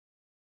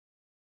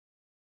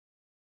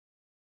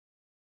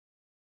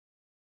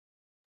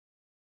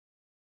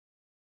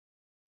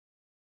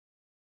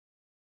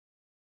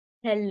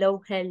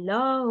Hello,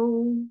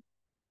 hello.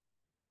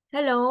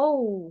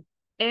 Hello,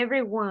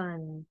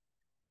 everyone.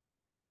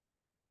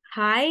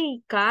 Hi,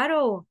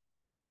 Caro.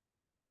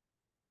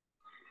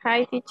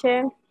 Hi,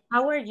 teacher.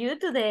 How are you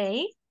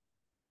today?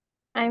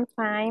 I'm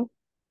fine.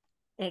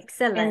 And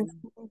Excellent.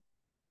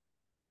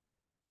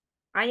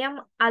 I am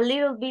a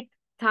little bit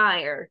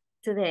tired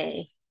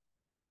today,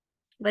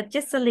 but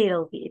just a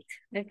little bit,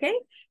 okay?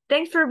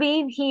 Thanks for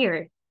being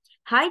here.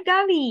 Hi,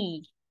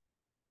 Gabby.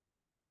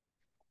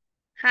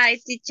 Hi,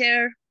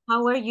 teacher.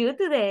 How are you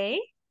today?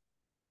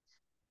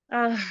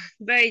 Oh,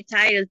 very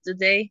tired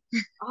today.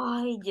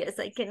 Oh, yes,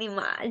 I can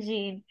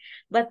imagine.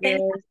 But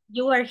thank Yes,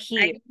 you are I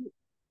here.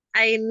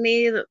 I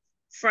need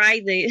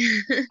Friday.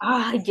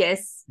 Ah,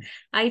 yes.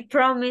 I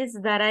promise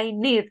that I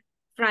need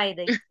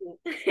Friday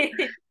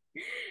too.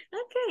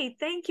 Okay,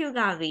 thank you,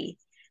 Gabi.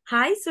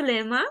 Hi,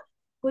 Sulema.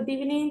 Good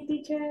evening,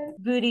 teacher.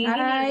 Good evening,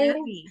 Hi.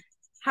 Gabi.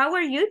 How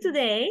are you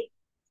today?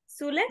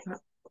 Sule?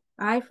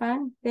 I'm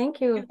fine. Thank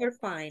you. Super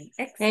fine.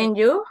 Excellent. And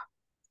you?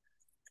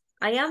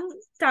 I am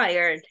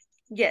tired.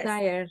 Yes.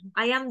 Tired.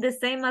 I am the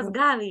same as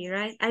Gabi,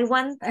 right? I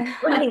want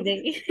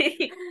Friday.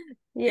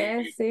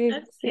 Yes, sí,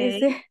 sí,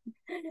 Okay. sí.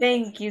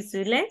 Thank you,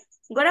 Sule.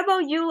 What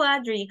about you,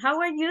 Adri? How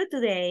are you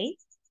today?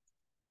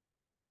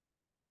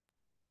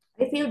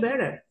 I feel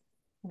better.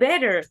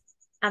 Better.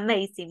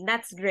 Amazing.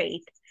 That's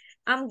great.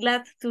 I'm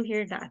glad to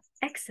hear that.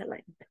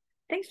 Excellent.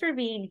 Thanks for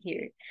being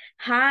here.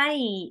 Hi,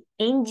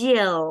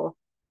 Angel.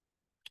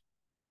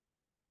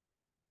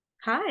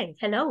 Hi.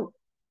 Hello.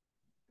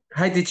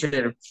 Hi,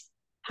 teacher.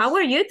 How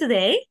are you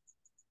today?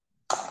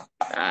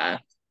 Uh,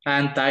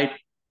 I'm tired.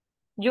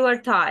 You are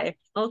tired.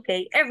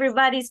 Okay.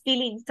 Everybody's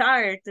feeling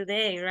tired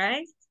today,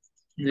 right?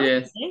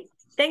 Yes. Okay.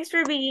 Thanks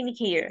for being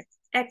here.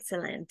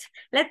 Excellent.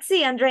 Let's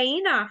see,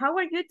 Andreina, how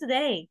are you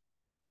today?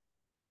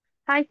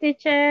 hi,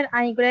 teacher.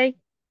 I'm great.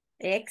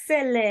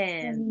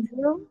 Excellent. And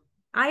you?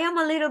 I am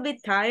a little bit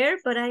tired,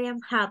 but I am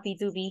happy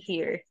to be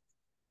here.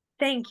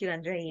 Thank you,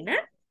 Andreina.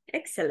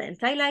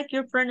 Excellent. I like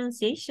your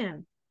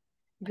pronunciation.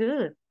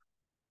 Good.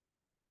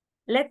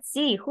 Let's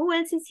see. Who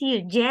else is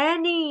here?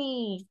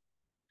 Jenny.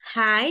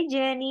 Hi,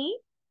 Jenny.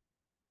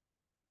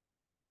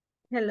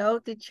 Hello,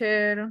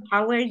 teacher.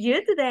 How are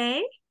you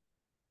today?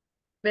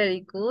 Very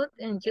good.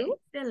 And you?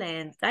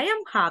 Excellent. I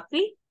am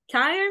happy.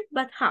 Tired,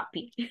 but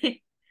happy.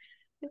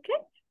 Okay.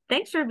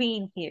 Thanks for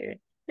being here.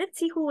 Let's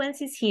see who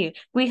else is here.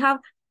 We have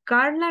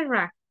Carla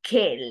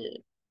Raquel.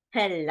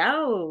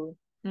 Hello,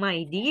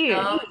 my dear.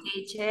 Hello,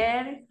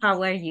 teacher. How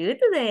are you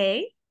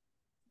today?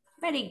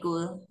 Very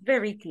good.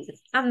 Very good.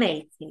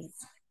 Amazing.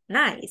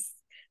 Nice.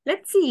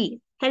 Let's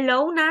see.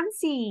 Hello,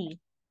 Nancy.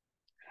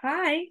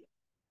 Hi.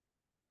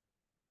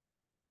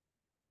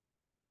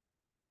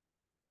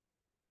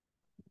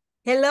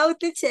 Hello,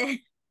 teacher.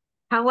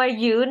 How are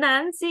you,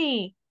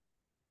 Nancy?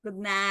 Good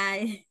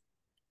night.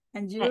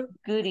 And you?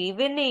 Good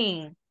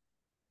evening.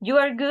 You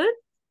are good?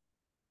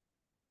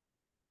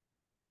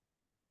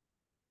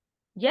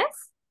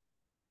 Yes?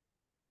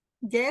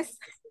 Yes.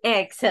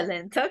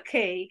 Excellent.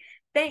 Okay.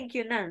 Thank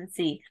you,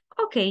 Nancy.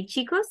 Okay,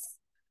 chicos,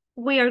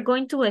 we are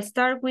going to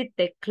start with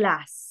the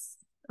class.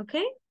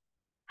 Okay?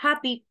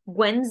 Happy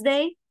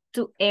Wednesday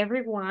to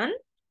everyone.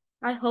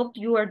 I hope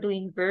you are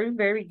doing very,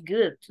 very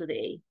good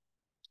today.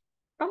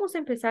 Vamos a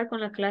empezar con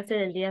la clase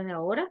del día de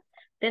ahora.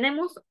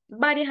 Tenemos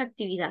varias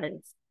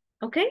actividades.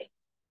 ¿Ok?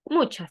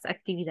 Muchas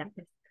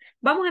actividades.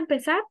 Vamos a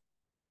empezar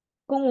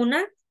con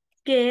una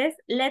que es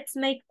Let's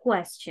Make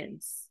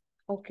Questions.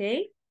 ¿Ok?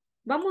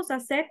 Vamos a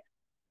hacer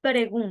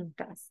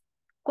preguntas,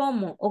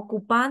 como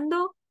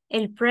ocupando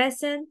el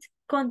present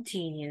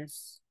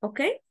continuous,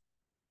 ¿ok?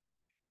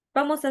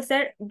 Vamos a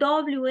hacer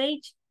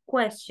WH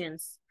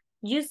questions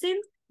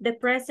using the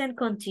present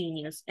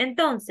continuous.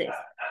 Entonces,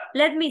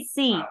 let me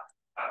see.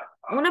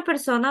 Una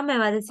persona me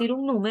va a decir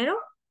un número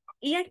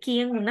y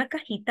aquí en una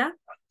cajita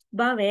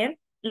va a haber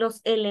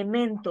los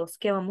elementos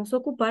que vamos a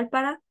ocupar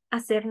para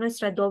hacer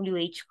nuestra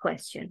WH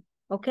question,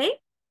 ¿ok?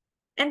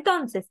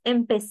 Entonces,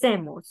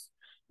 empecemos.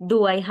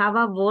 Do I have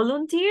a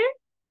volunteer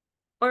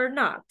or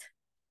not?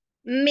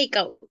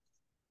 Miko.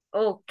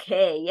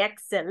 Okay,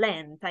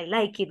 excellent. I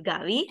like it,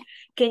 Gaby.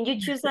 Can you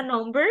choose a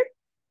number?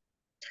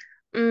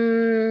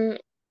 Mm,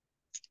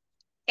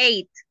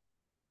 8.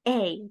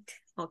 8.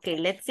 Okay,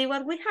 let's see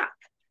what we have.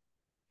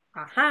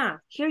 Aha,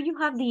 here you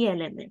have the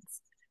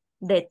elements.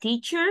 The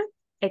teacher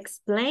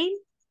explained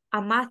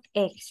a math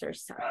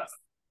exercise.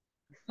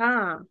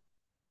 Ah,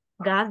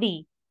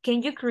 Gaby,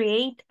 can you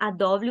create a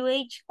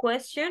WH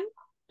question,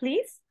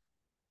 please?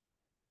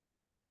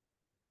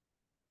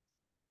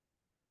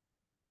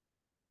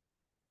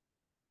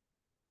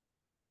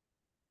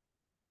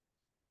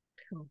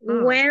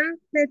 When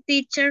the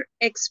teacher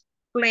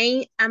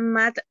explain a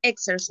math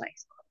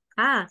exercise.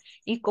 Ah,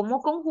 ¿y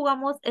cómo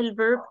conjugamos el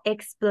verb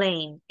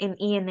explain en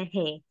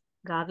ing?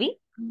 Gaby?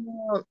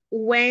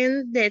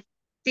 When the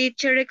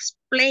teacher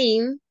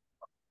explain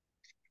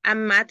a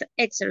math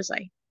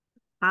exercise.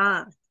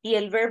 Ah, ¿y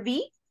el verb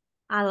be?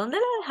 ¿A dónde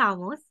lo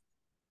dejamos?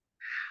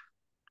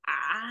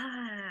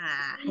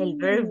 Ah, el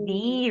verb Mm,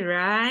 be,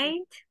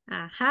 right?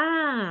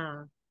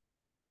 Ajá.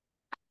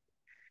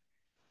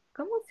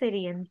 ¿Cómo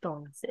sería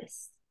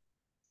entonces?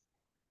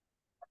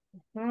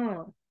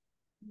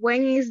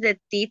 When is the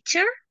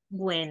teacher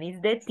When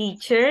is the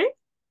teacher?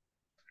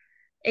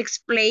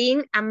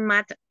 explain a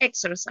math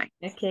exercise?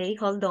 Okay,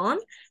 hold on.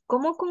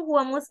 ¿Cómo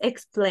conjugamos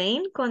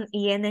explain con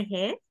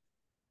ing?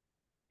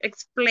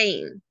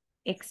 Explain.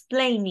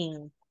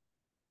 Explaining.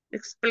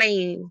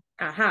 Explain.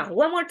 Ajá,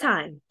 one more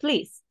time,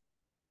 please.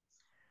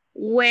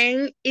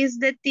 When is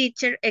the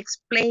teacher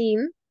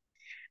explain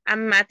a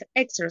math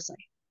exercise?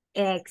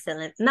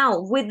 Excellent.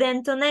 Now, with the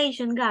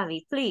intonation,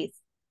 Gaby, please.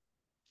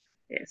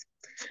 Yes.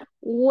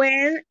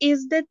 When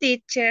is the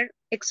teacher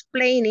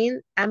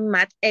explaining a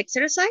math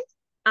exercise?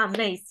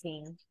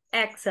 Amazing.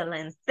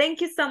 Excellent.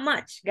 Thank you so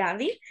much,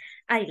 Gaby.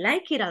 I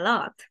like it a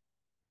lot.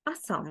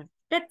 Awesome.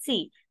 Let's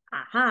see.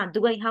 Aha,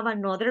 do I have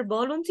another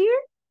volunteer?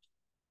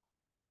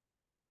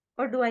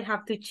 Or do I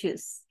have to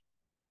choose?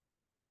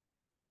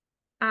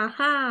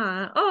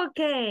 Aha,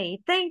 okay.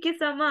 Thank you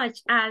so much,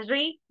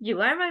 Adri.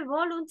 You are my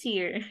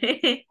volunteer.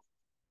 Thank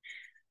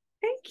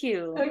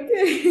you.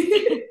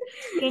 Okay.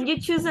 Can you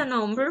choose a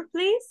number,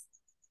 please?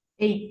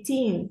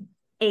 18.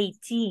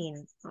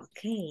 18.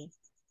 Okay.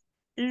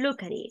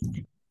 Look at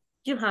it.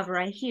 You have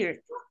right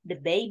here the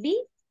baby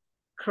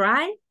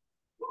cry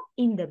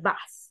in the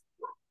bus.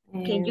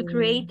 Can you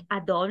create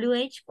a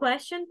WH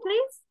question,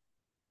 please?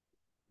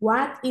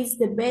 What is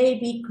the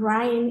baby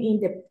crying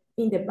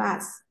in the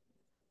bus?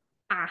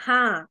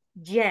 Aha,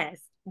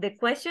 yes. The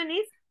question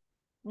is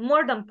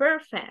more than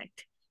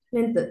perfect.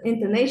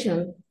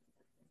 Intonation.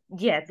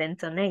 Yes, the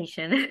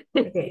intonation.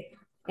 Okay.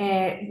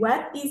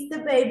 What is the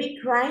baby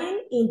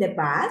crying in the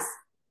bus?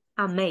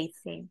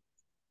 Amazing.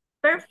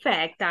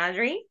 Perfect,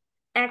 Adri.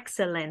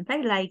 Excellent. I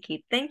like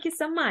it. Thank you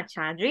so much,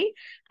 Adri.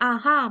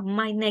 Aha,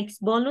 my next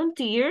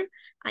volunteer,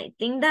 I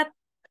think that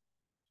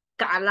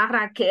Carla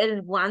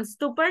Raquel wants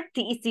to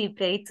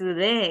participate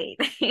today.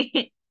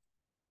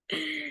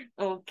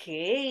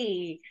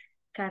 Okay.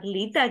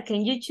 Carlita,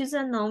 can you choose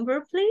a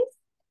number, please?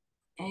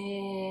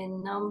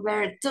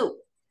 Number 2.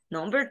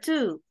 Number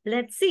 2.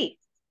 Let's see.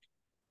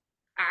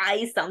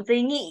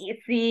 Something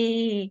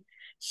easy.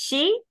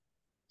 She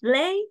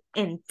play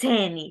in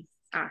tennis.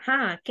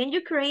 Aha. Can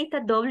you create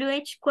a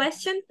WH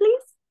question,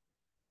 please?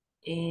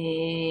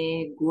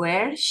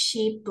 Where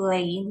she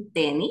playing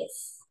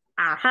tennis?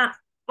 Aha.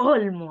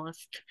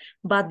 Almost.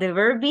 But the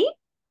verb be?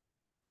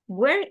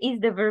 Where is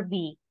the verb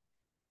be?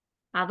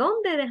 ¿A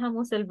dónde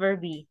dejamos el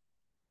verb be?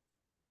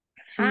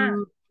 Ajá.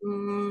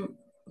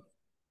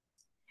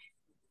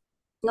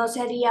 No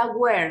sería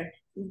where,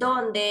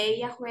 donde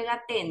ella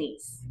juega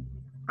tenis.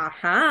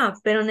 Ajá,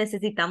 pero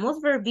necesitamos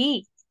verb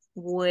be.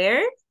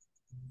 Where?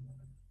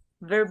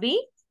 Verb be,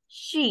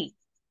 she.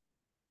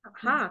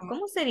 Ajá,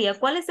 ¿cómo sería?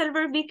 ¿Cuál es el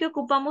verb be que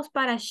ocupamos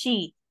para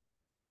she?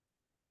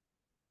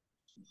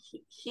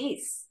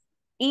 His.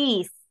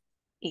 Is.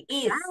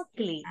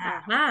 Exactly.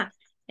 Ajá.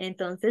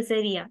 Entonces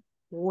sería,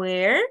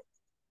 where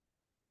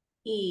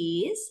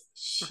Is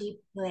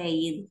she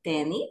playing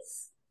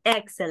tennis?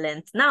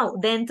 excellent. Now,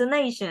 the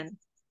intonation.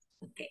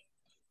 Okay.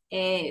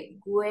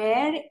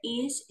 Where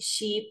is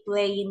she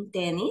playing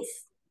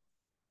tennis?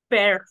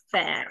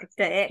 Perfect.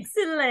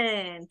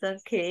 Excellent.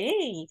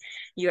 Okay.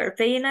 You are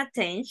paying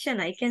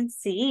attention. I can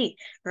see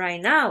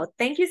right now.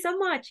 Thank you so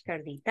much,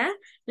 Carlita.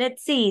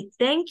 Let's see.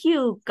 Thank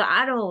you,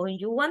 Caro.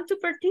 You want to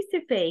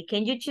participate.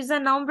 Can you choose a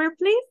number,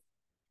 please?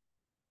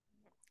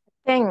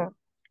 10.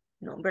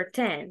 Number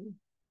 10.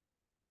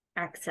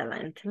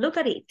 Excellent. Look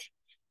at it.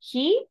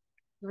 He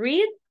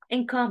read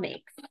in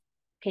comics.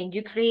 Can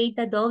you create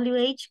a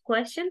WH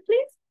question,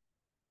 please?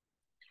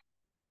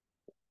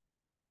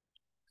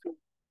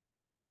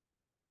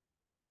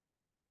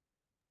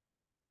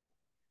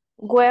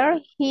 Where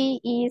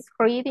he is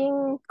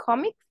reading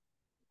comics?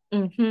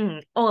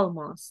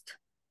 Almost.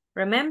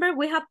 Remember,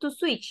 we have to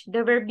switch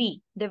the verb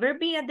be. The verb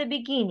be at the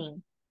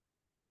beginning.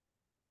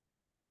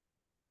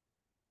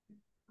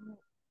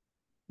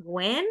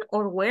 When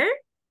or where,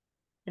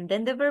 and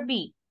then the verb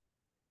be.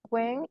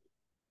 When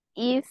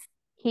is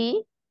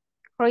he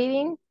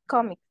reading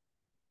comics?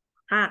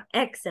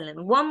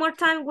 Excellent. One more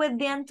time with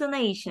the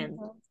intonation.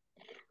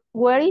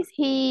 Where is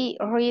he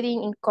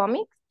reading in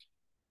comics?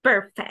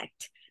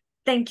 Perfect.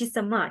 Thank you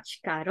so much,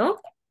 Caro.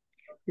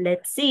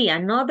 Let's see,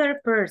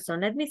 another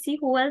person. Let me see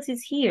who else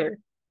is here.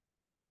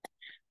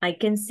 I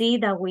can see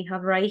that we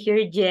have right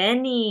here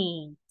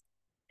Jenny.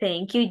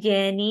 Thank you,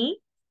 Jenny.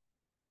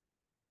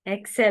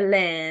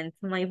 Excellent.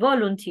 My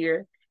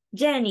volunteer.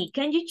 Jenny,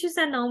 can you choose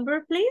a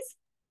number, please?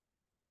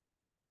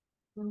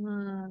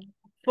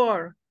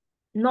 4.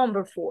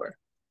 Number 4.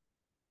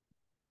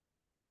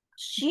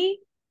 She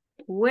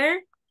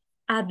wear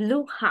a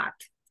blue hat.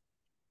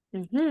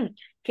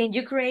 Can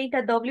you create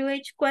a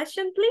WH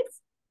question,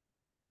 please?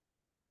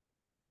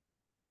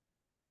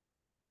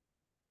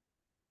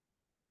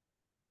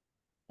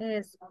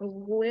 Is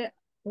where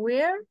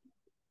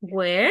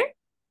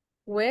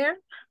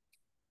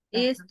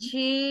is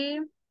she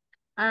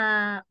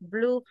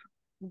blue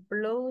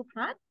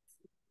hat?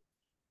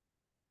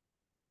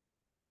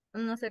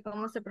 No sé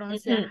cómo se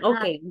pronuncia.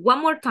 Okay,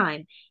 one more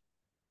time.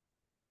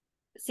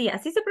 Sí,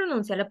 así se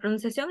pronuncia. La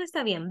pronunciación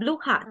está bien. Blue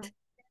hat.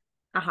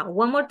 Ajá.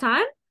 One more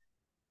time.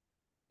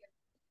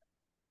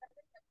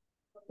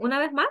 Una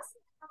vez más.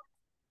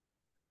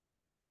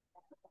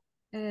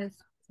 Es,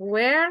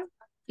 where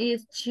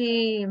is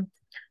she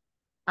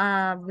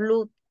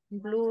blue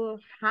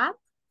hat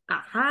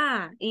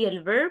Ajá. ¿Y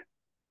el verb?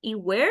 ¿Y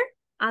where?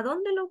 ¿A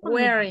dónde lo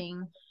ponemos?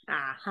 wearing?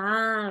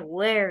 Ajá.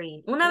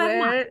 Wearing. Una vez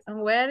más.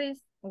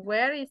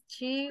 Where is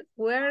she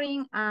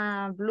wearing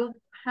a blue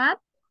hat?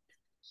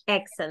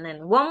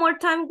 Excellent. One more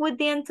time with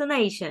the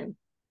intonation.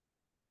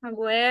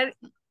 Where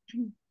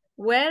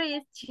where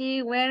is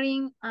she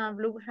wearing a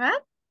blue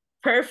hat?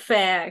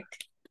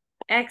 Perfect.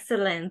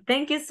 Excellent.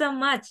 Thank you so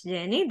much,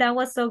 Jenny. That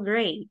was so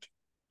great.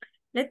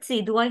 Let's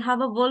see. Do I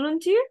have a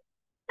volunteer?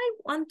 I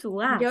want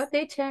to ask. Yo,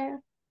 teacher.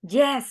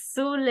 Yes,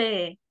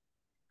 Zule.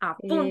 A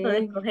punto de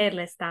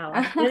escogerla estaba.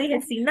 Yo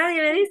dije, si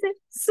nadie me dice,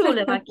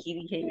 Zule va aquí,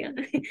 dije yo.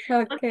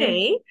 Okay.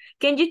 Okay.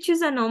 Can you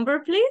choose a number,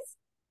 please?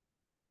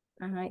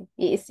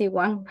 Easy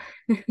one.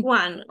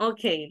 One.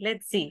 Okay,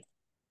 let's see.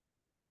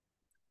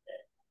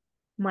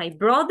 My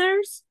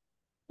brothers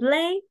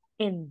play,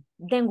 and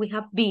then we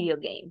have video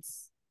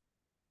games.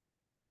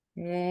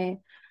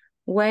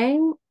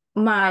 When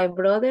my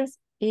brothers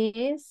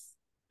is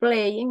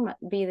playing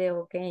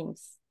video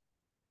games.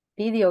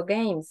 Video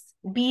games.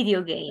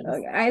 Video games.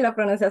 Ay, la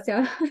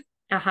pronunciación.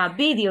 Ajá,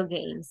 video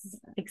games.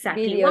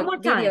 Exactly. One more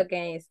Video time.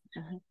 games.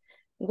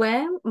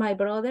 When my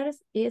brothers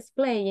is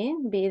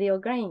playing video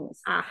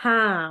games.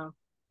 Ajá.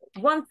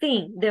 One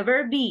thing, the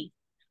verb be.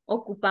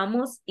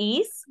 Ocupamos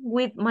is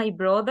with my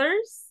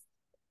brothers.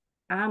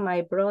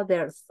 My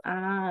brothers.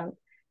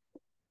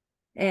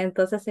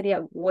 Entonces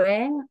sería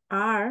when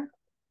are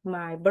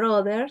my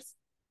brothers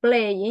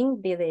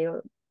playing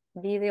video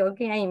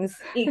games.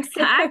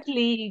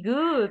 Exactly,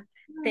 good.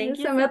 Thank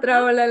you Se so me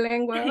trabó much. la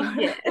lengua.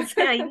 Yes,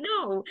 I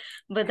know,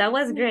 but that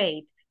was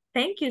great.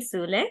 Thank you,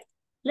 Sule.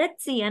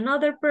 Let's see,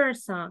 another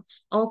person.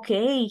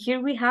 Okay, here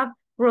we have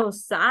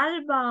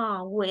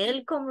Rosalba.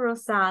 Welcome,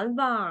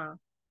 Rosalba.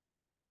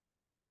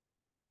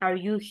 Are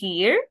you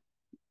here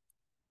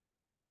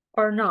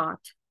or not?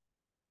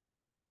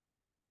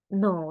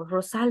 No,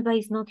 Rosalba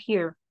is not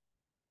here.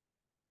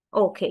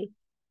 Okay,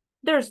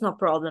 there's no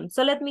problem.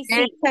 So let me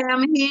Yes, see.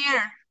 I'm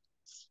here.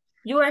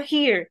 You are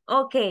here.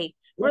 Okay.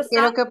 Es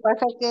que lo que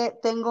pasa es que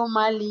tengo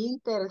mal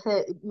inter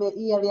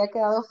y había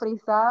quedado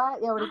frisada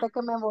y ahorita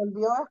que me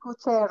volvió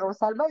escuché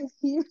Rosalba y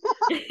sí,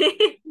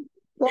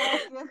 pero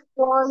aquí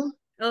estoy.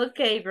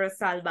 Okay,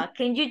 Rosalba.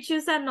 Can you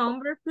choose a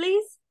number,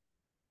 please?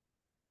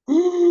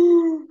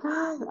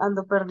 Ay,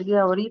 ando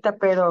perdida ahorita,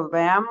 pero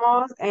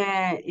veamos,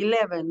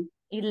 11.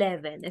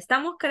 11.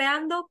 Estamos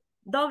creando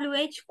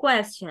WH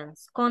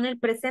questions con el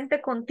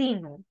presente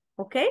continuo,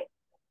 ¿ok?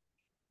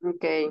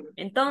 Ok.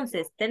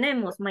 Entonces,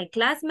 tenemos my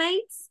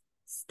classmates,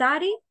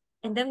 study,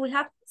 and then we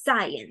have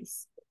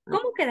science.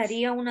 ¿Cómo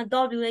quedaría una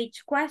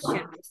WH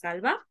question,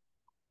 Rosalba?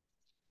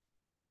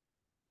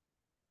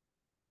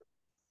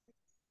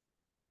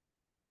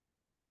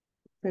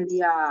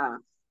 Sería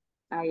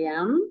I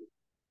am.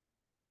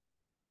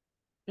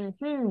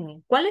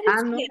 ¿Cuál es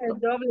el No es sujeto?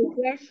 double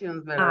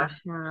questions, ¿verdad?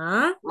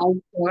 Ajá.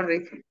 Ay,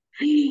 sorry.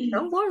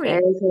 Don't worry.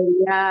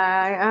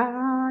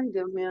 Sería, ay,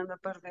 Dios mío, ando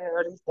perdida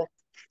ahorita.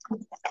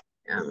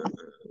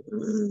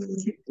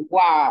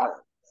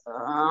 Wow.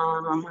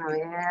 Vamos a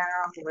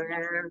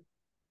ver.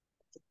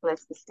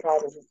 Let's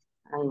start.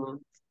 Ahí va.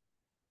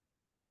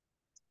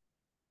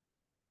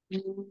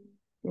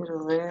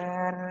 Quiero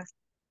ver.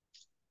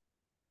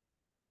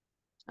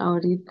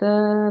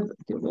 Ahorita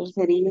quiero ver,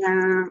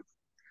 sería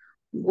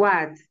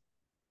what.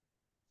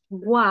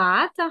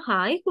 What?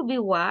 Ajá, it could be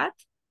what?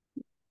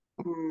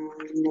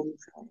 Vamos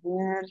a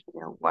ver,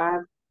 sería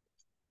what.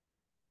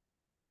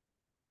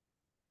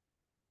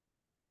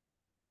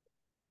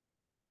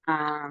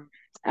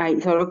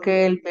 Solo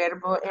que el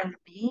verbo, el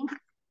be,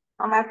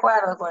 no me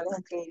acuerdo cuál es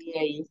el que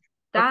iría ahí.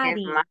 Porque es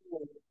Study. más.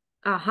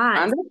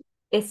 Ajá. ¿Anda?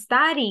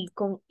 Study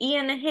con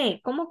ing.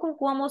 ¿Cómo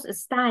conjugamos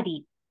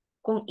study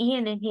con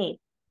ing?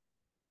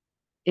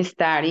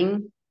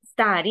 Studying.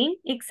 Studying,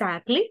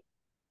 exactly.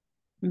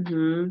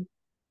 Ujú.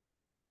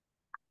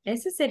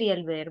 Ese sería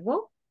el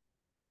verbo.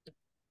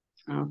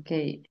 Ok.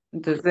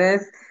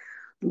 Entonces,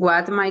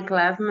 what my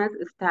classmates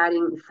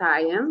studying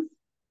science.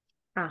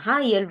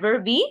 Ajá, y el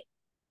verb be.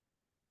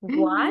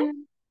 What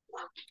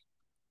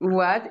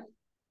What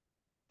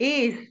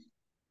is.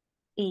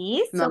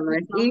 is. No, no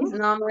es is,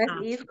 Ocupamos. no es Ah.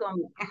 is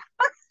con.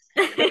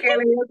 Es que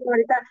le digo que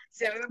ahorita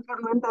se ven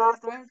por no todas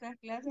estas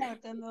clases,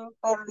 ahorita ando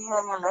perdida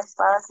en el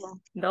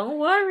espacio. Don't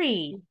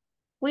worry.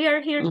 We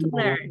are here to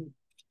learn.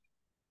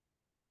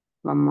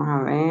 Vamos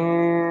a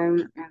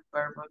ver. El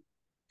verbo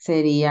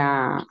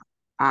sería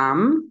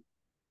am.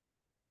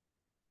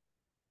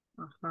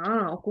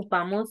 Ajá,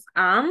 ocupamos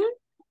am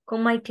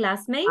con my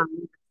classmate.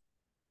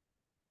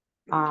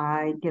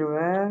 Ay, quiero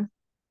ver.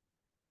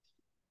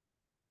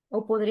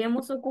 O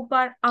podríamos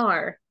ocupar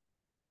are.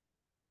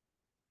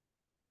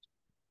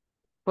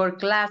 Por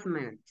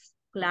classmates.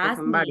 Porque son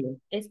Classmate varios.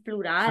 es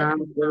plural.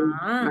 Ok.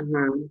 Ajá.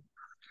 Ajá.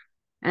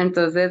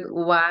 Entonces,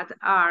 what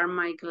are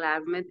my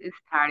classmates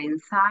studying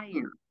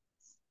science?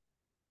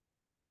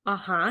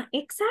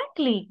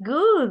 Exactly.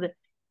 Good.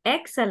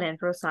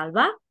 Excellent,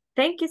 Rosalba.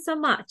 Thank you so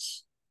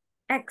much.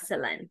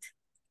 Excellent.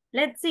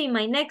 Let's see,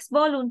 my next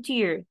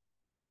volunteer.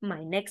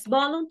 My next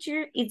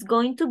volunteer is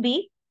going to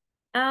be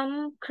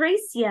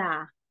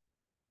Crisia.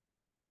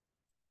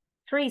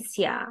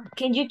 Crisia,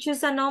 can you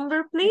choose a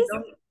number, please?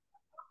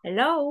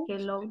 Hello.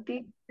 Hello,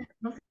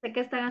 no sé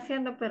qué están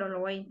haciendo, pero lo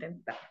voy a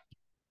intentar.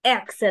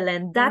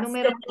 Excellent. That's the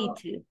número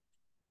attitude.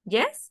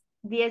 Yes?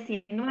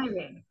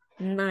 19.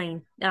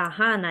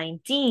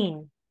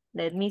 19.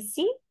 Let me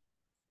see.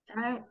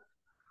 Ah,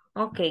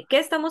 Ok, ¿qué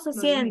estamos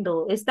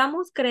haciendo?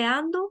 Estamos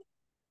creando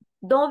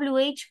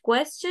WH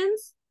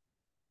questions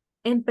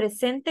en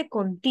presente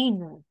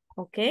continuo,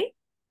 ¿ok?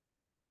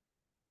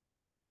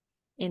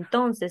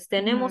 Entonces,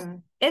 tenemos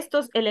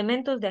estos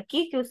elementos de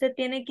aquí que usted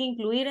tiene que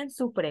incluir en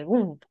su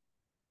pregunta.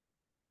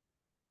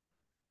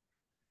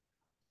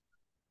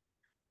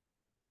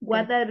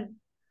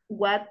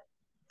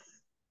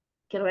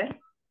 quiero ver.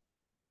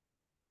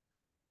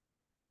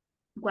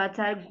 What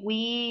are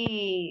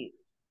we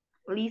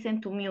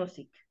listen to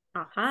music?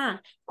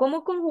 Ajá.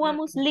 ¿Cómo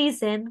conjugamos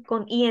listen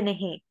con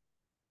ing?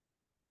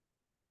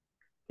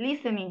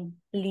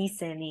 Listening.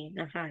 Listening.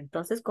 Ajá.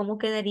 Entonces, ¿cómo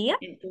quedaría?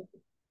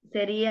 Entonces,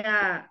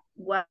 sería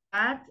what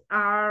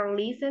are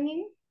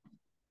listening.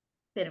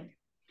 Pero,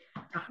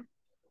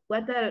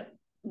 what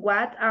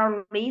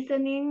are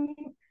listening.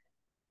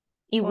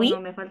 ¿Y Oh, we?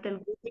 no, me falta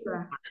el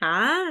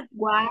Ajá.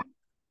 What,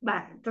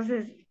 va,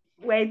 entonces,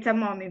 wait a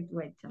moment.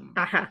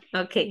 Ajá,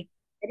 ok.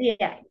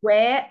 Sería,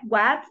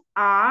 what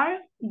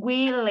are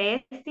we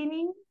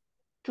listening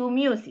to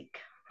music?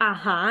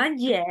 Ajá,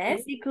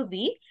 yes, it could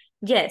be.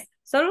 Yes.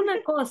 Solo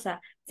una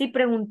cosa, si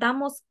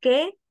preguntamos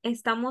qué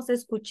estamos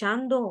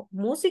escuchando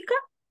música,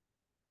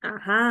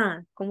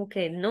 ajá, como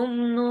que no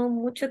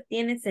mucho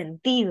tiene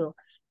sentido.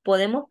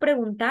 Podemos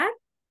preguntar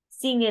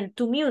sin el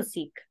to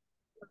music,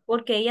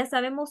 porque ya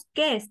sabemos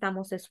qué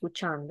estamos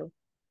escuchando.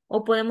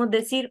 O podemos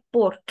decir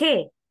 ¿por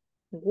qué?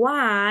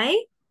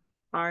 Why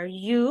are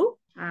you?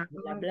 Bla,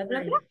 bla,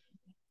 bla, bla.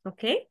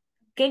 ¿Ok?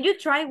 Can you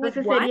try with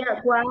Entonces why?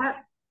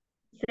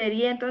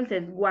 sería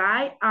entonces,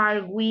 why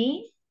are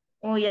we,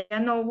 o ya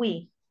no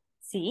we,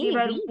 Sí,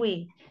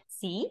 we.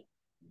 Sí.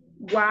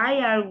 Why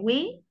are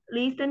we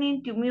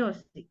listening to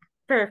music?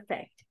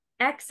 Perfect.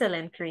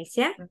 Excellent,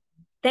 Crisia.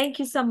 Thank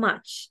you so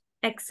much.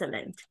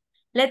 Excellent.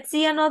 Let's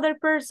see another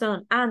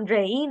person.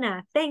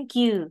 Andreina, thank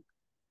you.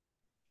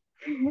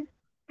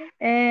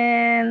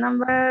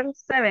 Number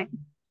 7.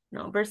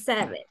 Number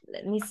 7.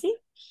 Let me see.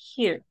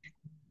 Here.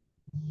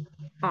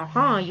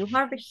 You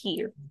have it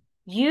here.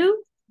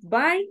 You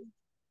buy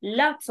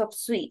lots of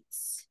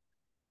sweets.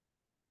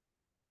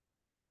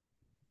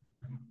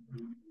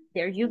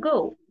 There you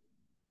go.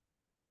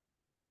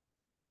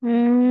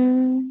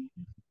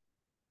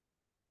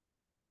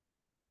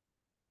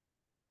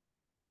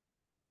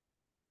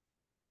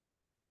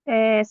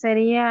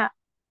 Sería,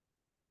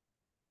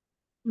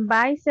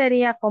 buy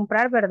sería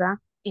comprar, ¿verdad?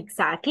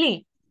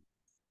 Exactly.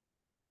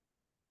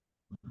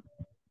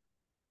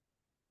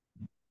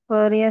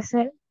 Podría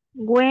ser,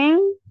 when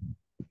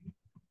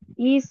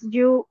is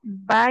you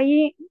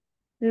buying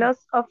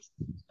lots of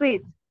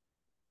sweets?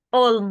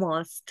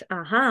 Almost.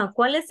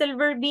 ¿Cuál es el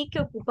verbo que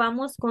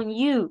ocupamos con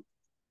you?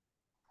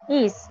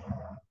 Is.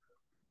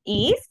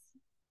 Is.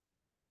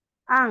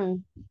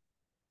 And.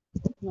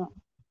 No.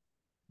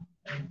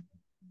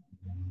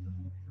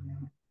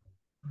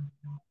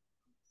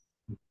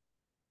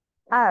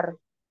 Are.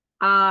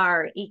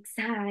 Are,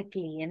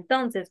 exactly.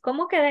 Entonces,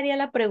 ¿cómo quedaría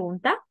la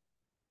pregunta?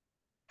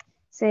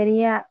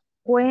 Sería,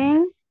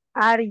 when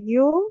are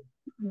you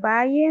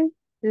buying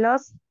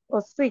lots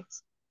of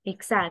sweets?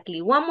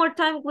 Exactly. One more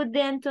time with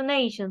the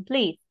intonation,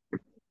 please.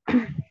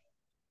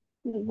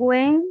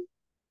 When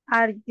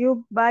are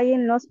you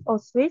buying lots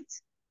of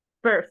sweets?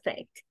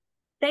 Perfect.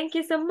 Thank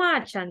you so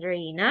much,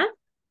 Andreina.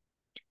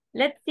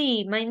 Let's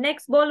see. My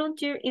next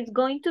volunteer is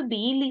going to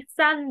be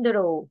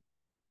Lisandro.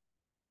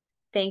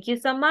 Thank you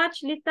so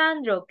much,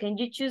 Lisandro. Can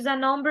you choose a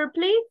number,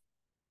 please?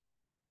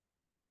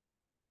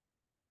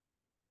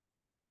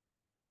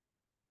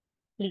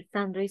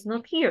 Lisandro is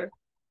not here.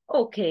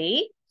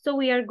 Okay, so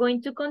we are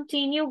going to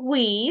continue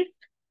with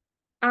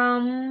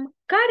Karen.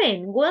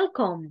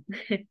 Welcome.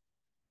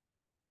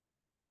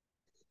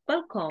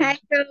 Welcome. Hi,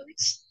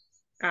 Coach.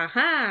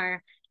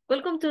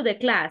 Welcome to the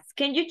class.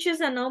 Can you choose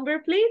a number,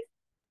 please?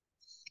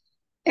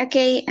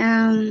 Okay,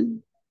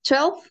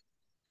 12.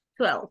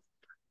 12.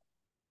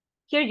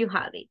 Here you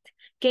have it.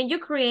 Can you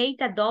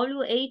create a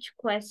WH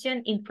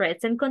question in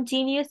present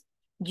continuous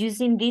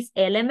using these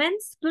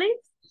elements, please?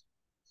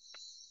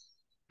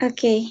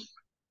 Okay.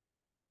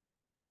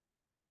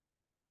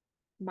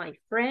 My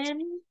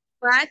friend.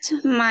 What?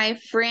 My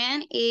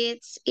friend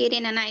is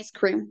eating an ice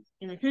cream.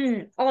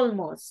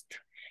 Almost.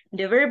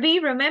 The verb be,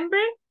 remember,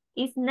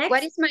 is next.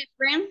 What is my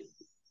friend?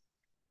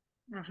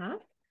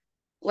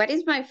 What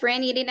is my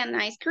friend eating an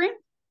ice cream?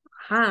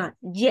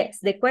 Yes,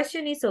 the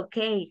question is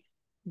okay.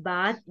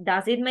 But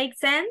does it make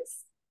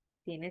sense?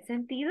 ¿Tiene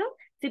sentido?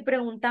 Si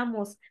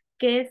preguntamos,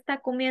 ¿qué está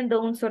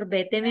comiendo un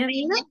sorbete, mi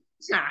amiga?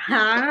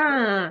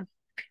 Ajá.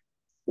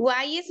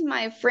 Why is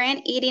my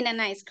friend eating an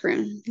ice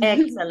cream?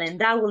 Excellent.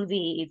 That will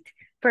be it.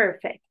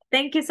 Perfect.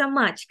 Thank you so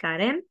much,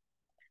 Karen.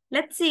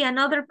 Let's see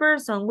another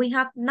person. We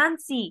have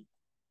Nancy.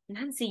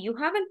 Nancy, you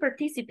haven't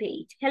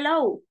participated.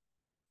 Hello.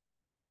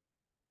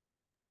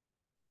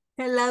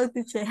 Hello,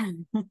 teacher.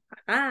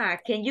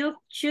 Can you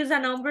choose a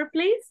number,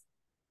 please?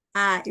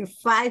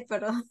 5,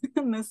 pero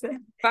no sé.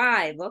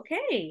 5.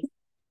 Okay.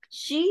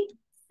 She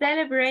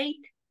celebrate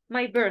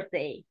my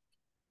birthday.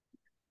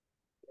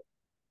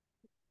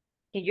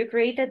 Can you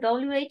create a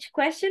WH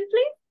question,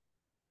 please?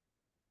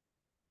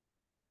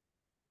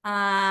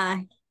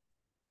 Ay.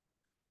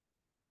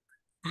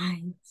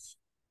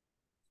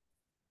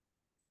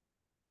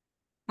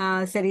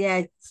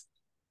 Sería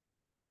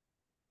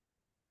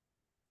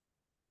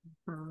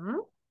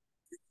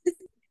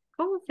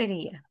 ¿Cómo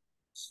sería?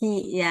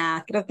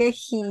 creo que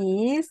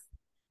he is.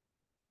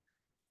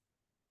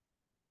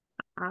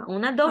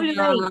 Una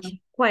WH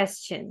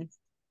question.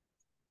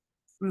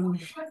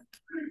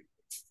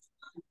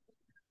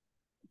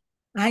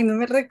 Ay, no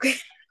me recuerdo.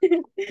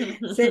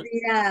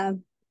 Sería.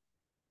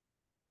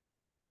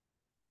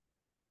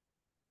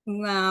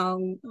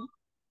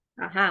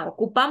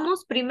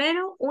 Ocupamos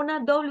primero una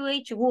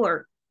WH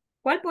word.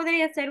 ¿Cuál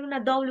podría ser una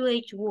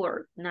WH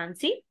word,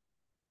 Nancy?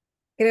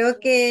 Creo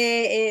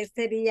que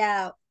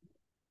sería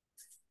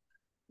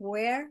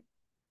where.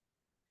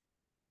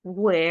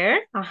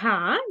 Where,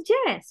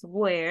 yes,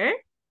 where.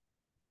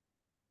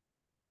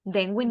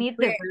 Then we need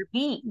the verb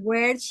be.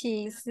 Where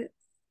she's.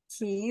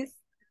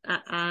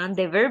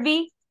 The verb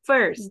be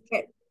first.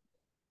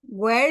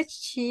 Where is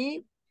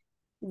she?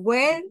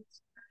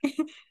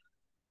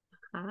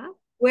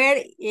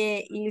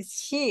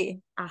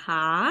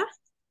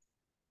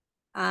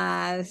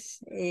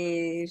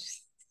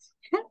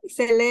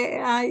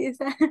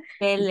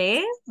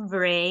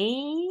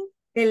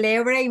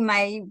 Celebrate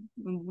my.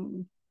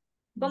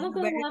 ¿Cómo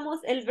conjugamos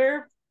el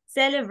verb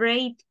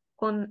celebrate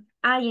con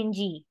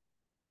ing?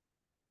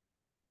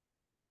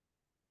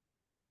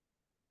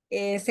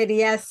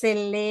 Sería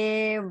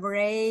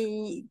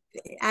celebrate,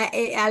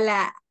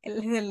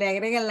 le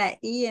agrega la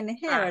ing,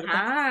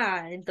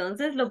 ¿verdad?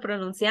 Entonces lo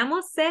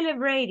pronunciamos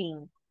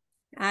celebrating.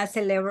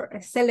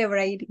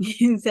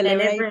 Celebrating.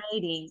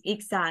 Celebrating,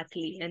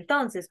 exactly.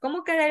 Entonces,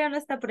 ¿cómo quedaría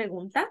nuestra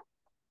pregunta?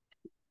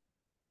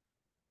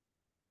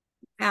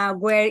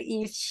 Where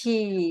is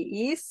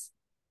she is?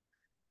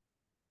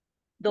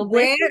 Dos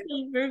Where- veces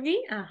el verb be,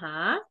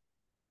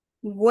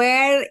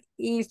 Where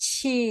is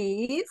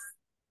she is?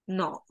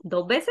 No,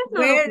 dos veces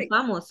no lo Where-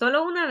 ocupamos,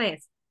 solo una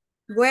vez.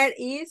 Where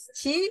is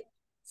she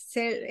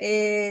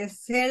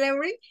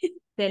celebrating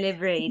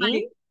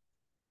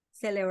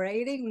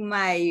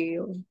my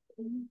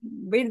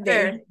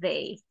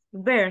birthday?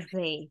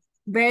 Birthday.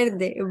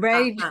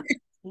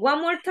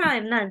 One more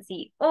time,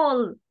 Nancy.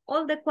 All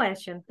the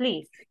question,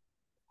 please.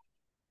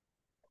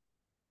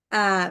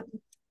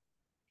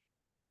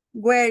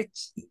 Where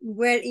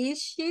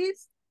is she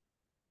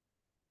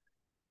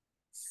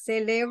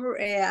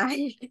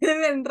celebrating?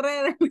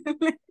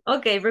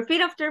 Okay, repeat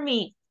after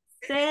me.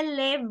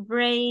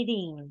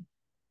 Celebrating.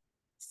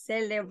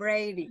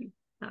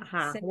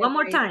 One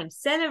more time.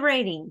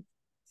 Celebrating.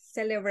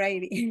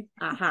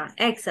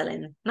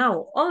 Excellent.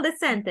 Now, all the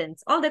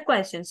sentence, all the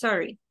questions,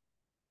 sorry.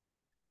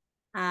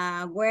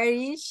 Where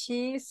is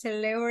she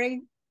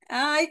celebrating?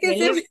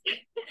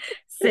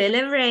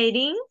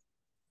 Celebrating.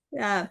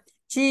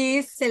 She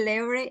is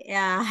celebrating.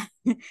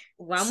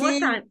 One more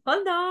time.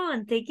 Hold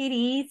on. Take it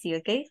easy,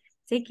 okay?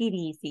 Take it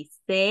easy.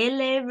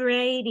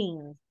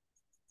 Celebrating.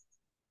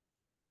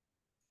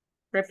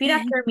 Repeat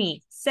after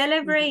me.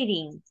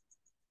 Celebrating.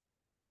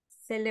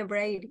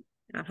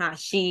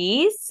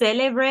 She is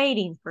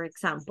celebrating, for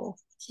example.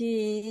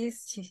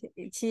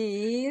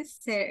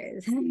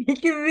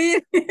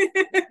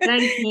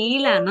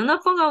 Tranquila, no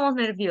nos pongamos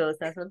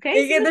nerviosas, ¿ok?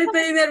 Es que no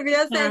estoy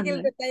nerviosa, que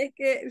el detalle es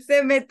que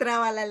se me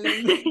traba la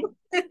lengua.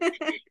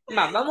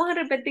 Vamos a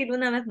repetir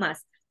una vez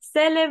más.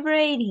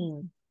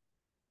 Celebrating.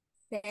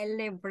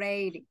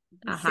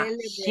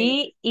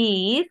 She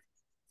is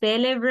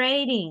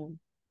celebrating.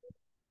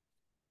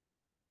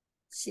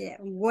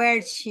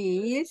 Where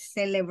she is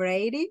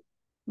celebrating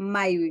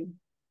my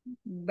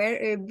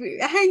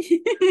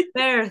birthday.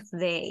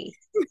 Birthday.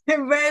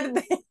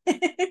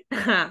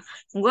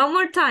 One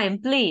more time,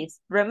 please.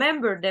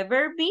 Remember, the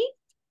verb be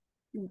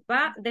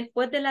va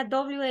después de la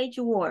WH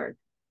word.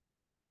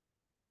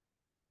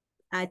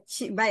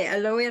 Vaya,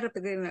 lo voy a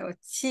repetir de nuevo.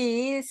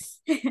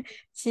 She's, ya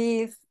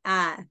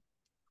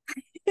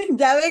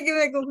ve que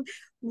me confundí.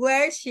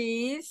 Where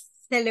she is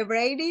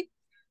celebrating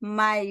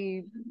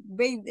my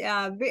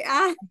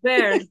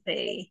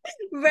birthday.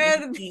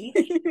 Birthday.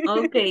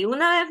 Ok,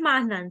 una vez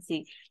más,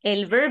 Nancy.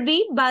 El verb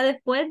be va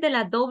después de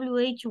la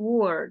WH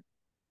word.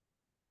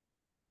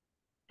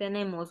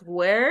 Tenemos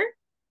where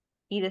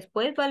y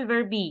después va el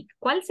verb be.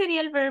 ¿Cuál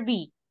sería el verb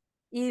be?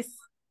 Is.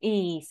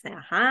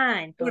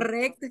 Entonces.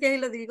 Correcto, que ahí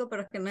lo digo,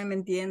 pero es que no me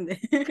entiende.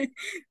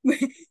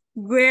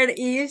 Where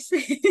is.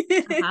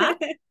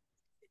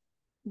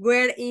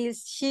 Where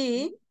is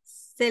she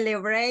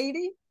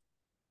celebrating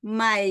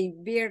my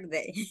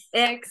birthday?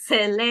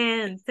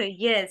 Excellent.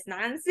 Yes,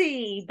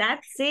 Nancy,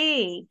 that's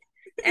it.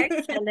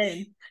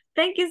 Excellent.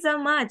 Thank you so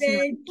much,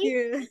 Thank Nancy.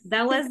 you.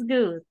 That was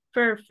good.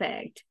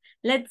 Perfect.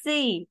 Let's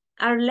see.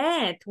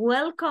 Arlette,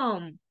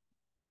 welcome.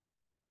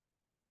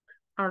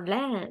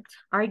 Arlette,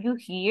 are you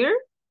here?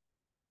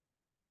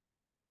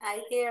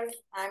 I'm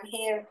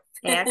here.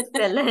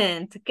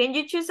 Excellent. Can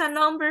you choose a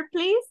number,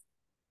 please?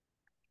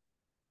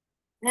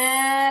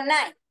 9.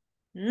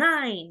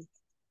 9.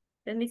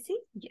 Let me see.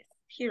 Yes,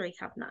 here I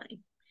have 9.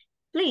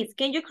 Please,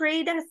 can you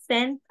create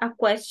a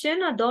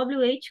question, a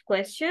WH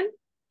question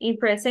in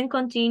present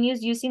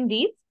continuous using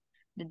this?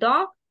 The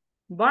dog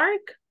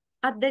bark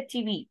at the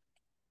TV.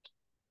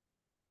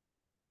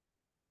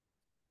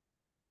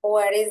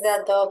 Where is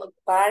the dog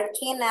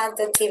barking at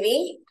the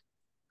TV?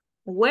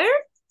 Where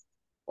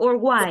or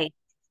why?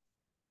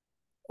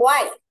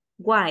 Why?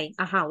 Why?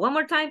 One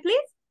more time, please.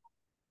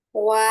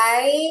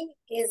 Why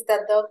is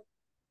the dog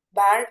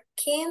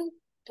barking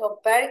o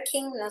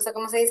barking, no sé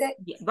cómo se dice,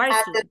 Yeah,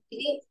 at the barking.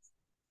 TV?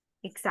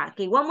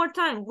 Exactly. One more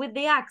time with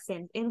the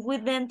accent and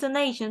with the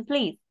intonation,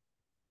 please.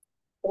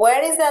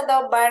 Where is the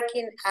dog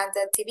barking at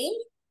the TV?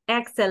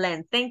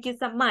 Excellent. Thank you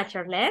so much,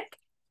 Arlette.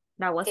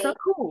 That was so Okay.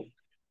 cool.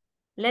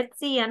 Let's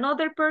see,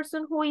 another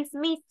person who is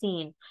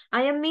missing.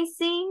 I am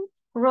missing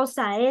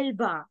Rosa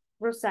Elba.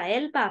 Rosa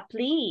Elba,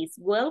 please,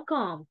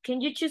 welcome.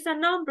 Can you choose a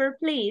number,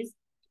 please?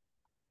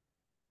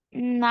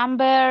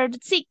 Number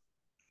 6.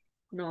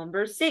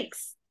 Number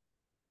 6.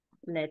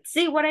 Let's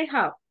see what I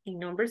have in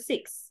number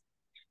 6.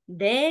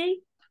 They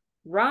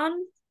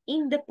run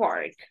in the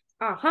park.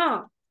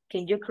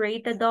 Can you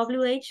create a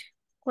WH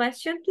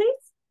question,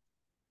 please?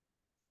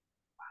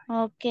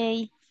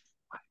 Okay.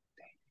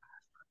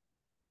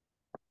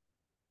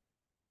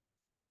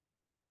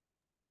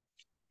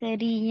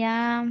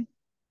 Sería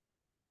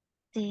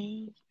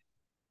de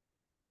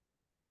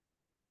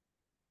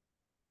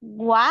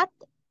what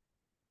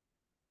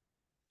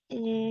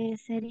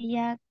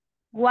sería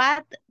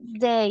what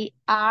they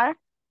are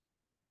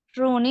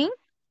running.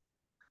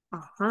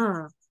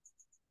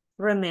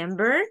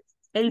 Remember,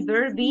 el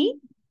verb be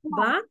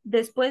va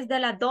después de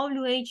la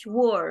WH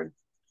word.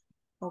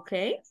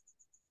 Okay.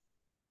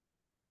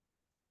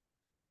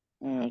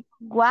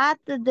 What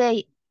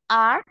they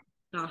are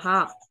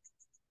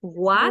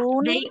What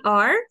running. they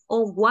are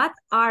or what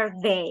are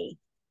they?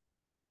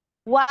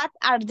 What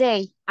are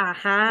they?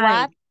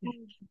 What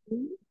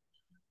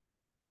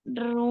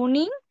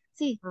running?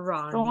 Sí.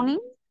 Running.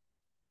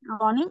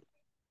 Running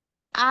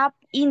up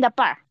in the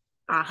park.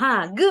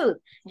 Good.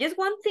 Just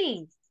one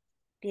thing.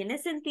 ¿Tiene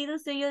sentido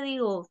si yo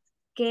digo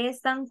que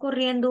están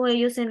corriendo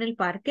ellos en el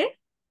parque?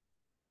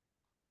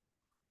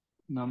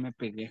 No me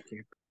pegué.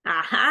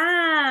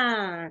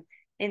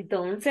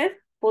 Entonces,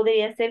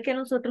 podría ser que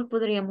nosotros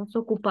podríamos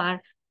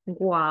ocupar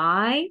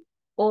why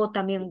o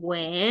también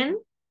when.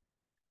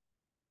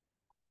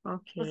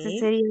 Entonces Okay.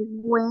 sería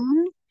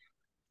when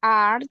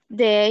are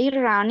they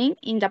running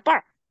in the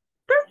park?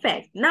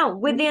 Perfect. Now,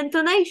 with the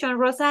intonation,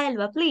 Rosa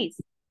Elba, please.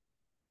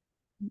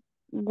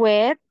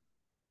 When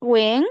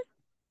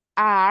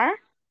are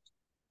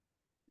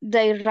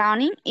they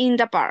running in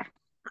the park?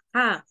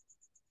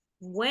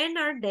 When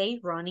are they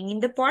running in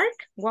the park?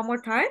 One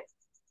more time.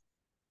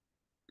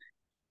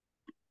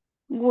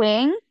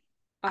 When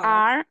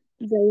are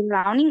they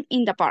running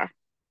in the park?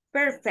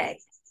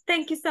 Perfect.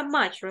 Thank you so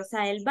much,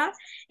 Rosa Elba.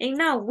 And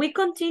now we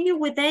continue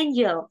with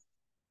Angel.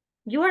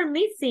 You are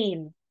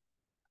missing.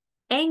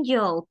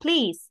 Angel,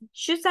 please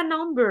choose a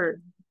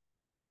number.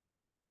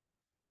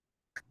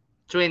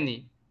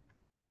 20.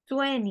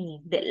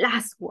 20, the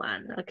last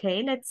one.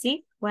 Okay, let's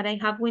see what I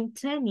have with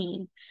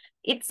 20.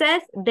 It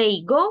says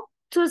they go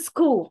to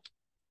school.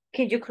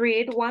 Can you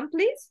create one,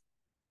 please?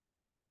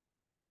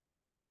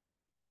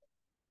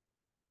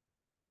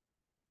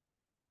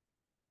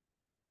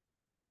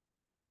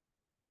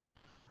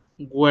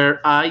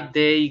 Where are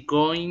they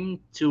going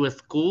to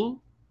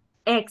school?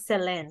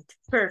 Excellent.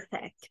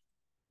 Perfect.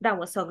 That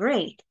was so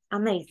great.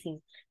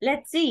 Amazing.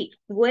 Let's see.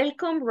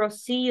 Welcome,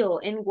 Rocio,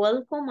 and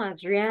welcome,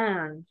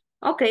 Adrian.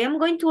 Okay, I'm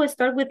going to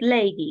start with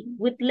lady,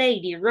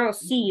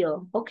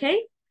 Rocio,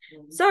 okay?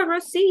 So,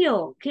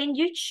 Rocio, can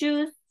you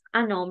choose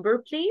a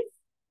number, please?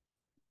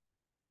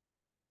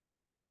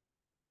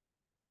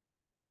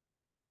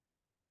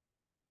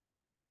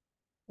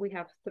 We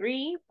have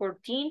 3,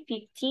 14,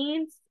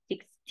 15,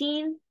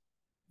 16,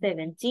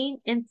 17,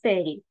 and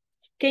 30.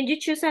 Can you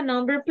choose a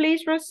number,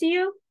 please,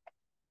 Rocio?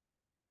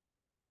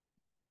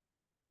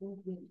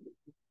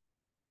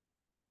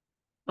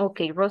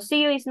 Okay,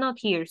 Rocio is not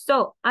here.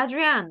 So,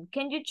 Adrian,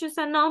 can you choose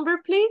a number,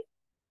 please?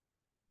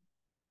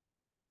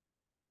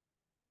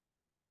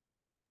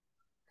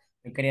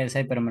 Yo quería el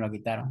 6, pero me lo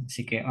quitaron.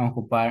 Así que vamos a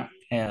ocupar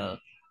el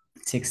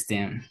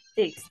 16.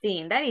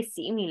 16. That is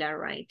similar,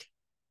 right?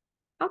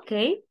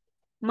 Okay.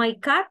 My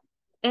cat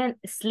and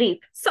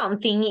sleep.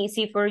 Something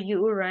easy for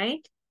you,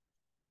 right?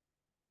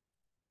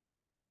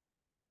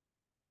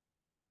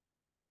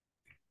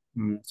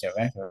 Se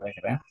ve.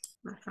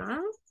 Uh-huh.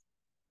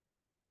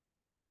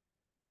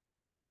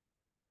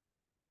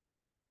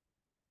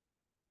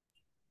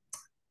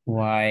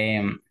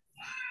 Why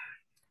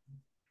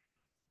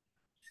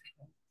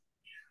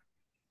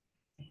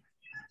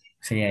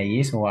sería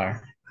is o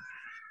are?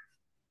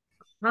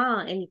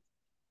 Ah,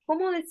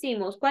 ¿cómo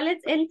decimos? ¿Cuál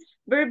es el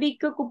verbo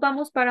que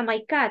ocupamos para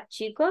my cat,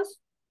 chicos?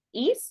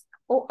 ¿Is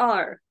o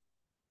are?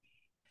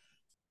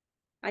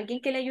 ¿Alguien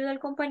que le ayude al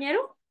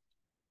compañero?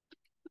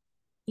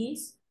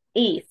 Is.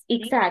 Is,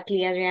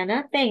 exactly,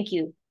 Adriana. Thank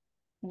you.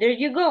 There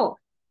you go.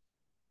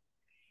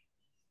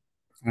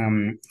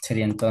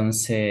 Sería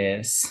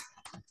entonces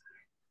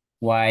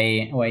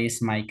why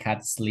is my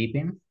cat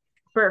sleeping?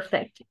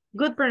 Perfect.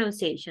 Good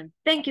pronunciation.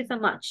 Thank you so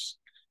much.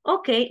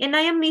 Okay, and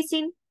I am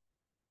missing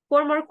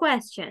 4 more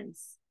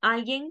questions.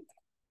 ¿Alguien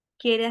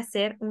quiere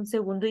hacer un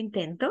segundo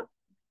intento?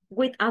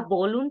 With a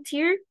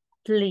volunteer,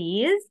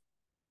 please.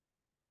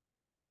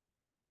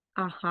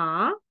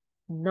 Ajá.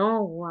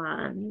 No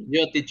one.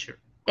 Yo, teacher.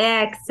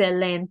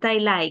 Excellent. I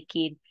like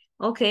it.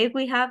 Okay,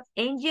 we have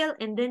Angel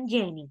and then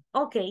Jenny.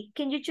 Okay,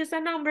 can you choose a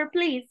number,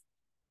 please?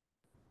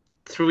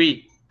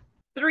 3.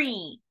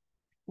 3.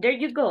 There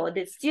you go.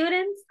 The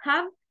students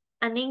have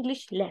an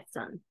English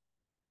lesson.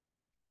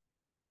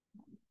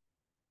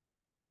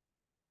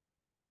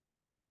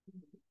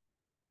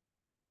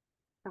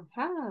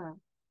 Aha.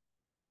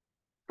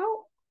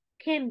 How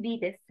can be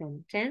the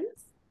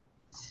sentence?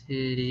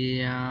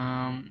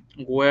 Sería,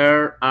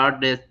 where are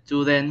the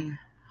students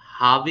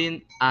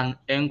having an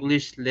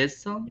English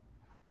lesson?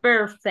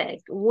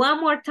 Perfect.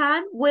 One more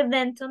time with the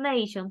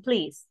intonation,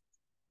 please.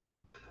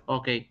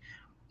 Okay.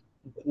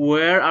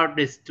 Where are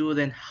the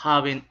students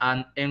having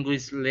an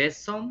English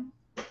lesson?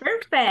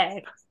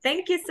 Perfect.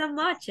 Thank you so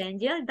much,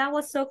 Angel. That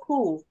was so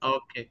cool.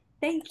 Okay.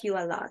 Thank you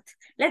a lot.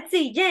 Let's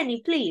see,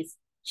 Jenny, please.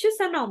 Choose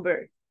a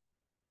number.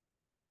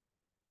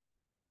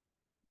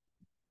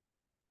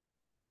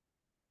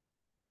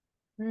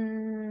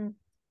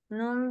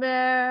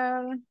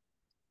 Number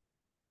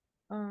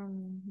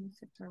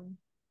 16.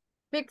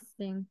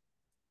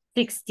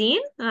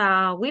 16?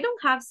 We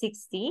don't have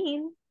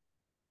 16.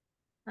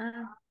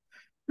 Ah.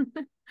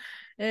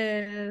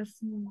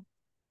 Es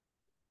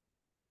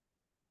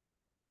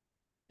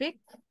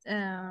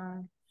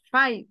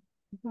 5.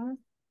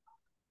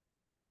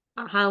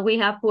 We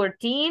have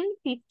 14,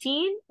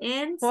 15,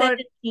 and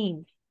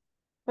 17.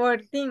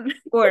 14.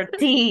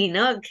 14,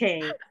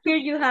 okay. Here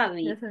you have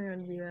Ya it. se me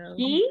olvidó.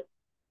 He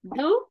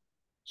do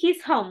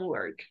his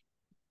homework.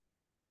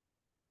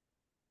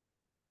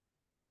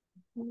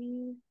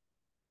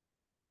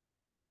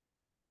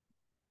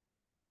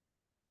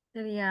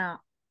 Sería,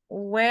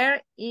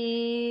 where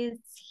is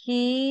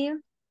he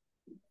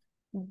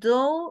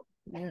do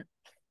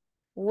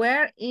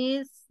where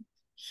is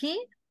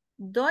he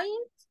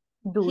doing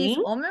his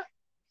Doing? homework?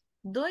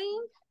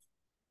 Doing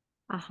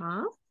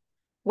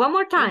One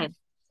more time.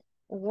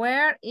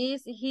 where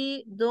is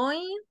he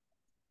doing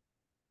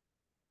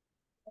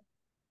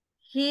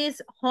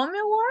his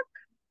homework?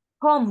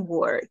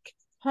 Homework.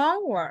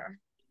 Homework.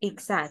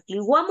 Exactly.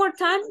 One more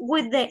time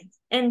with the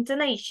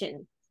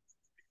intonation.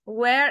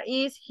 Where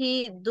is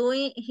he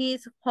doing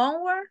his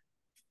homework?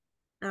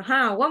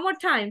 One more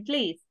time,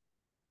 please.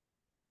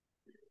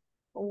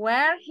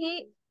 Where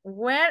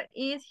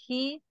is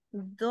he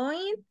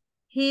doing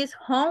his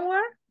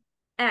homework?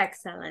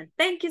 Excellent.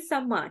 Thank you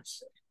so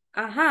much.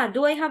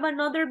 Do I have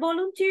another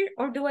volunteer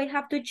or do I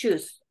have to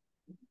choose?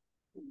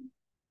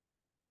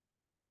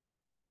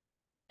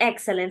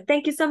 Excellent.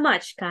 Thank you so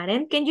much,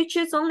 Karen. Can you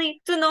choose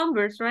only 2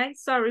 numbers, right?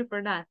 Sorry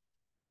for that.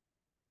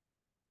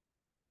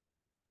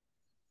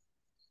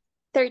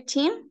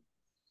 13.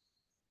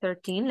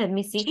 13, let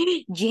me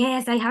see.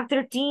 Yes, I have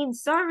 13.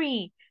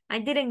 Sorry, I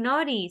didn't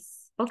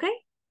notice. Okay,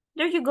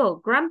 there you go.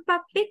 Grandpa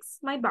fixed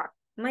my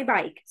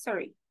bike.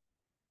 Sorry.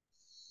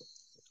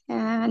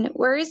 And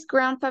where is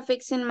Grandpa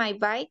fixing my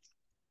bike?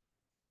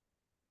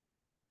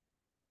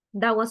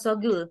 That was so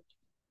good.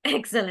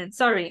 Excellent.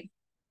 Sorry.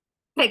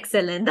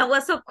 Excellent. That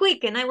was so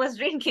quick and I was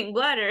drinking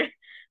water.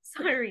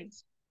 Sorry.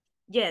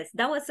 Yes,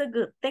 that was so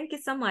good. Thank you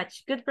so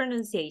much. Good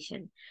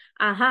pronunciation.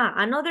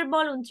 Another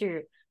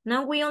volunteer.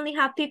 Now we only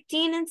have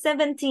 15 and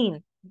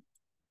 17.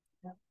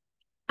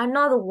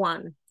 Another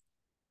one.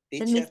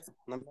 Teacher,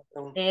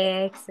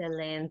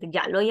 Excellent.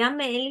 Ya lo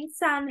llamé,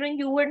 Lisandro, and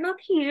you were not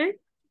here.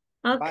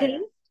 Okay.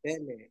 vaya,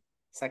 dele,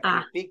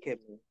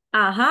 sacrifíqueme.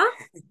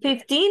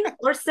 15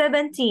 or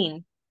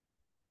 17?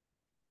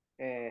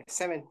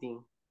 17.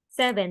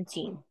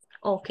 17.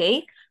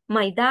 Okay.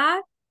 My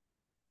dad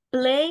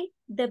play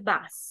the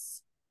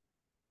bass.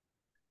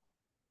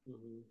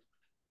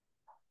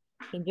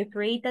 Can you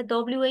create a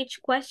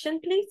WH question,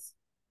 please?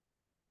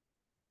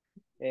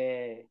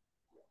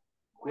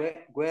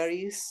 Where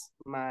is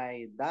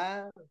my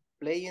dad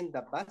playing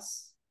the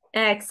bass?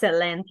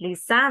 Excellent,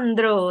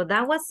 Lisandro.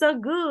 That was so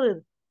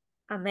good.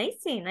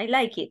 Amazing. I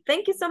like it.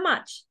 Thank you so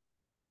much.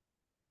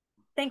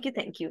 Thank you,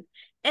 thank you.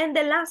 And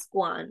the last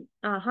one.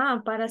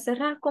 Para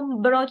cerrar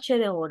con broche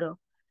de oro.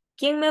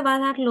 ¿Quién me va a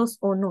dar los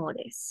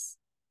honores?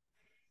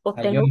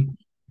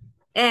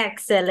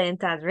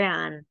 Excellent,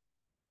 Adrián.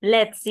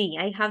 Let's see.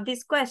 I have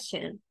this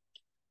question.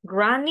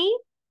 Granny,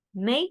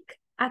 make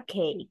a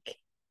cake.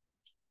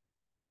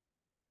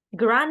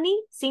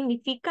 Granny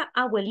significa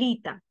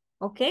abuelita,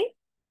 ¿ok?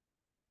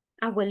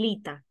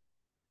 Abuelita.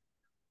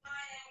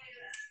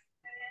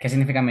 ¿Qué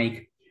significa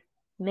make?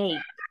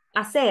 Make.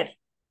 Hacer.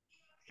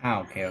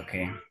 Ah, ok, ok.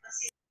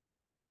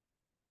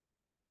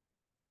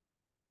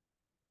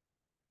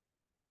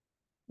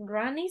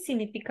 Granny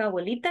significa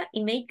abuelita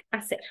y make,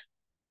 hacer.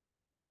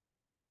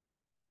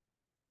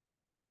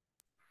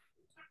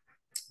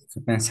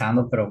 Estoy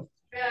pensando, pero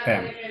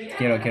espera,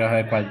 quiero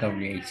ver cuál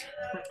WH.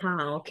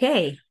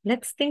 Okay.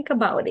 Let's think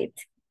about it.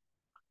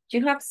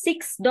 You have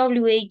 6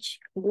 WH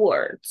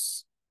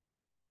words.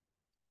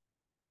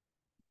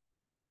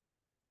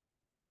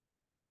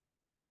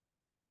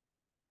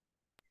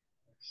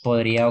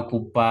 Podría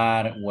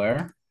ocupar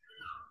where.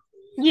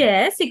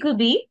 Yes, it could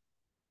be.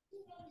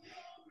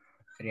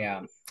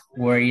 Sería,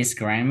 where is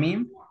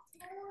Grammy?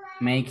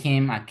 Make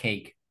him a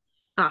cake.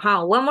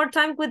 One more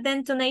time with the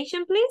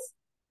intonation, please.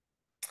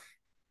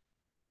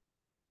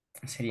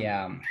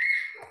 Sería,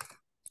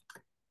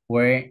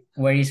 where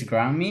is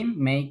Grammy?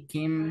 Make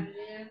him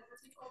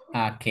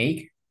a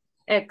cake.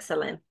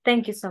 Excellent.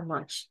 Thank you so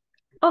much.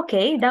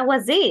 Okay, that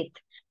was it.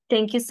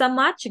 Thank you so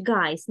much,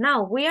 guys.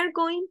 Now we are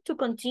going to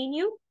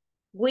continue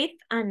with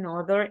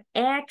another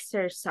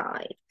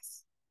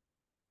exercise.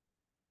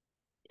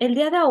 El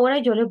día de ahora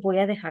yo les voy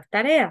a dejar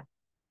tarea.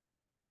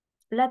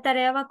 La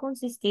tarea va a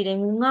consistir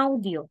en un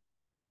audio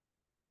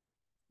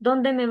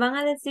donde me van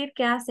a decir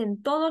que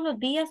hacen todos los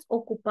días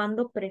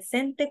ocupando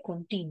presente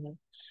continuo.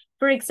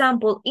 For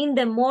example, in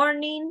the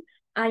morning,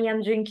 I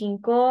am drinking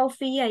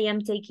coffee, I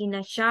am taking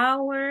a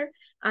shower,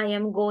 I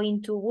am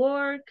going to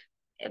work,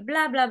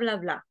 bla, bla, bla,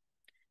 bla.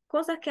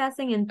 Cosas que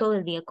hacen en todo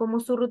el día, como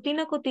su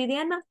rutina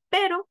cotidiana,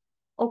 pero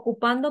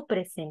ocupando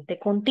presente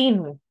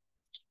continuo.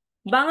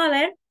 Van a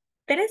ver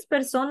 3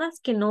 personas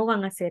que no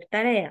van a hacer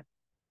tarea.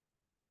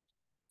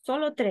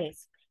 Solo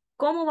 3.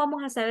 ¿Cómo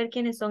vamos a saber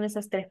quiénes son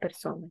esas 3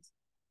 personas?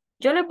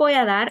 Yo les voy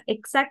a dar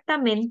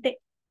exactamente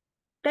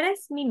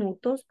 3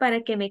 minutos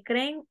para que me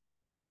creen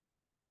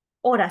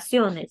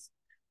oraciones,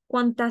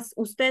 cuantas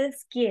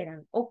ustedes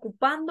quieran,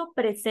 ocupando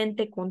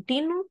presente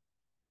continuo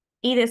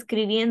y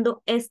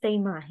describiendo esta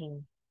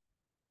imagen.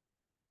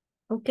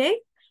 ¿Ok?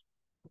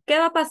 ¿Qué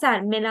va a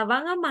pasar? Me la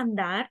van a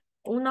mandar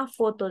una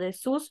foto de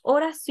sus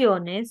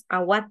oraciones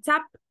a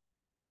WhatsApp.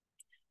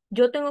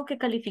 Yo tengo que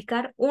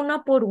calificar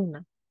una por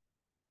una.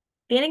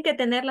 Tienen que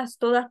tenerlas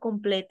todas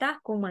completas,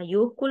 con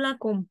mayúscula,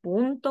 con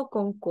punto,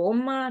 con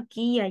coma,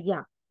 aquí y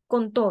allá,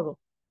 con todo.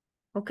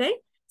 ¿Ok?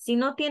 Si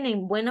no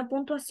tienen buena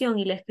puntuación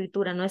y la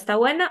escritura no está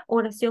buena,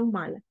 oración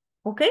mala.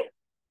 ¿Ok?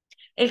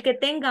 El que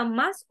tenga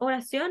más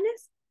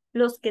oraciones,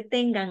 los que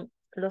tengan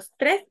las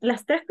 3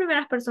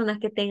 primeras personas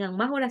que tengan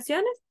más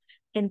oraciones,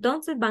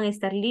 entonces van a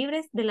estar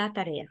libres de la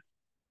tarea.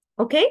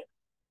 ¿Ok?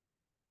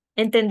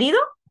 ¿Entendido?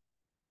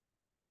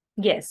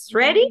 Yes.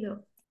 Ready?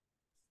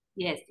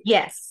 Yes.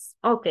 Yes.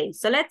 Okay,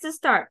 so let's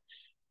start.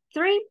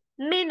 3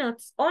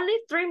 minutes, only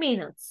 3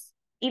 minutes.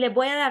 Y les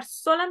voy a dar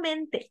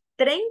solamente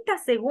 30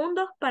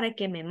 segundos para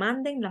que me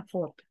manden la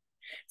foto.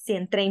 Si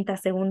en 30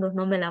 segundos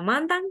no me la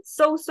mandan,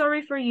 so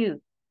sorry for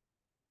you.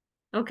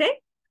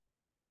 Okay?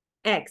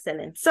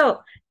 Excellent.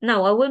 So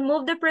now I will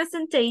move the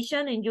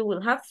presentation and you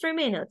will have 3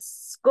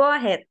 minutes. Go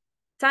ahead.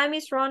 Time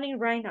is running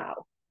right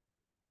now.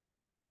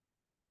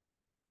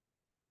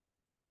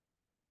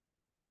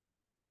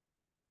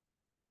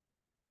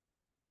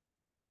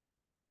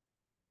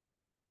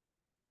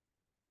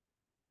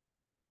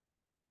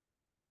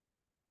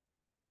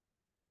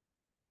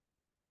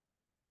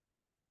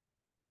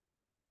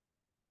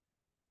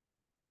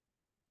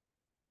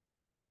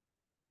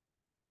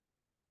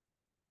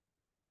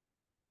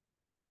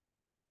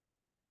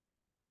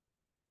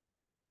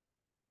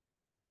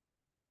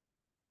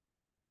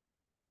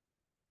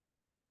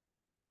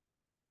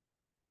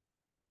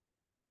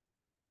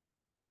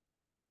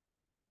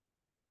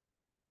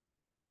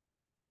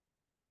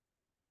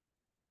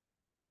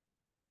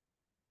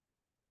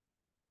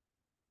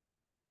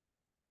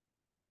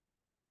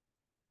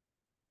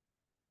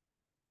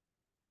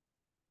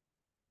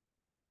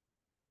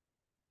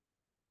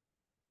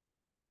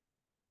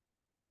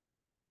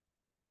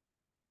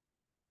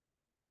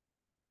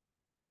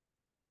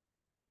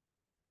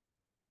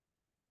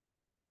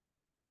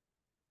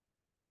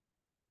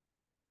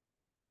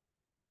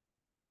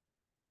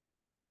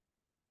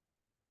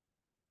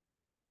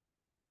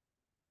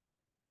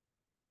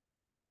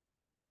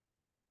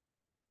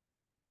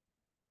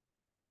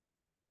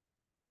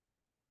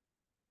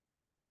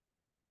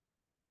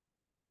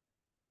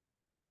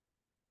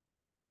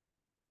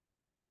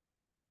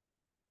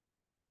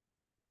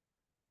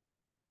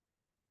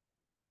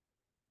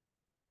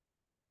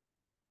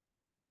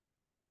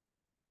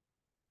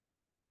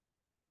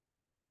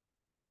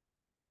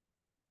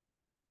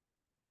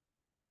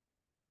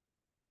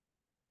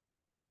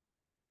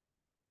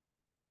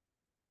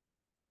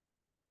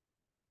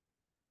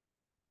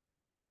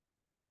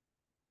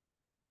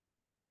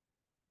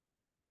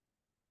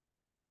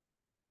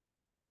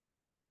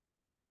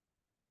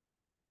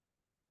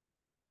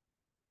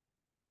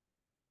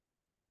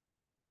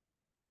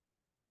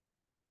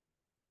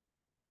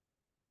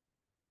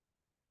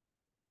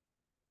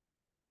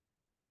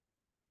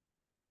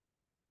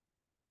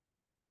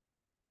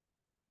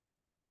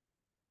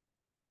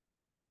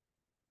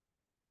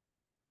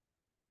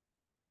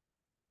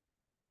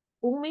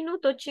 Un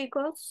minuto,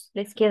 chicos.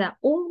 Les queda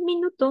un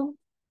minuto.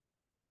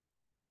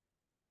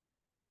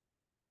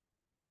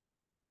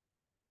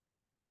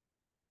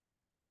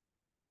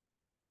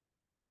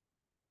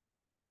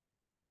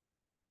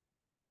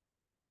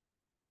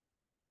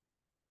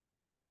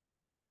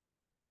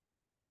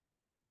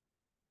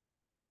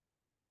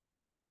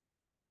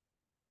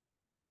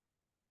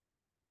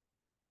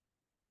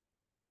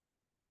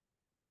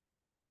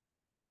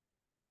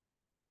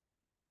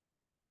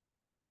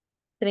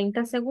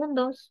 Treinta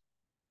segundos.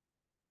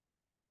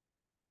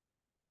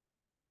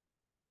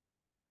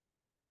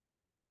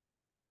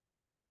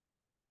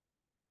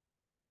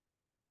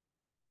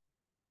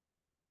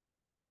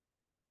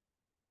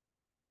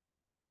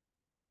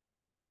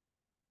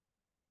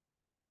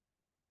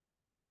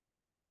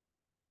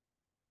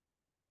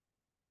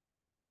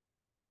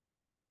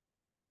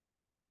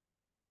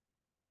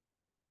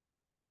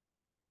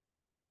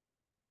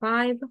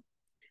 Five,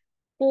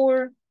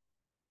 four,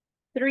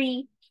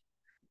 three,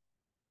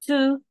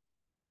 two,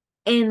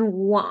 and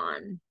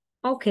one.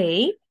 Ok.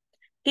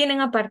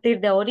 Tienen a partir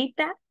de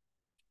ahorita,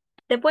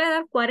 te puede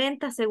dar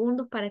 40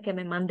 segundos para que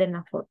me manden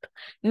la foto.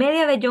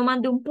 Media vez yo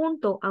mande un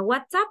punto a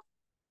WhatsApp,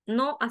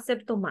 no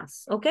acepto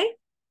más, ¿ok?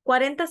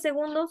 40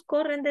 segundos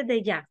corren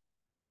desde ya.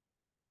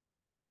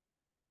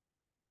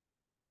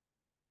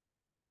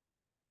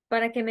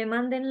 Para que me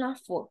manden la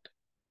foto.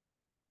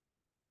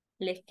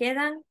 Les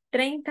quedan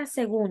 30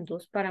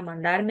 segundos para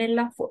mandarme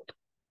la foto.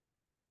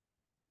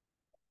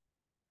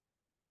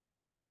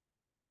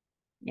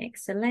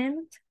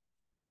 Excelente.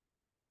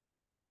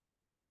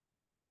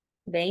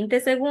 20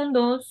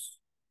 segundos.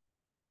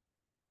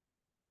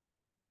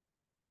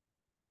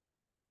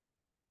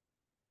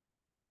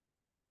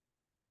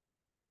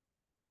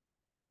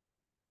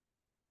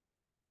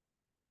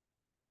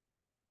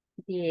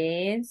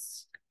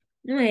 10,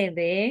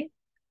 9,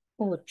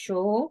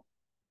 8,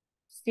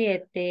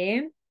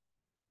 7,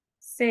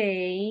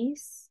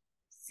 6,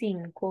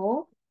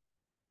 5,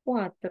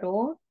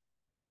 4,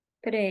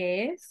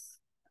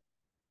 3,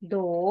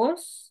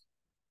 2,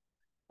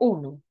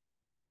 1.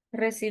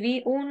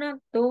 Recibí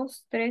 1,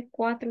 2, 3,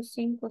 4,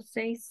 5,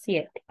 6,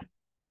 7.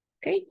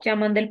 Ok, ya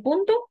mandé el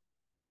punto.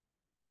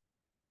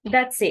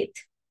 That's it.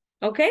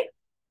 Ok,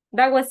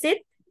 that was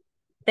it.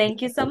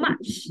 Thank you so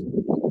much.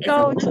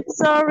 Coach,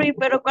 sorry,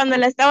 pero cuando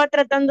la estaba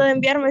tratando de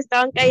enviar me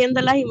estaban cayendo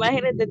las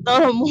imágenes de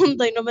todo el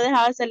mundo y no me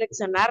dejaba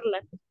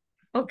seleccionarlas.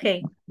 Ok,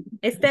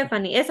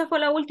 Stephanie, esa fue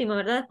la última,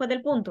 ¿verdad? Después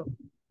del punto.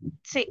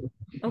 Sí.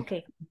 Ok.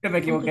 Que me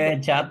equivoqué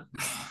de chat.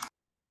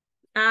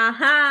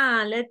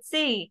 Ajá, let's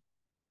see.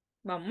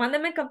 Vamos,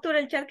 mándeme captura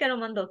el chat que lo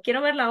mandó.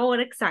 Quiero ver la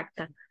hora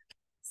exacta.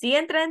 Si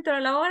entra dentro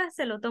de la hora,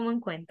 se lo tomo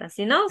en cuenta.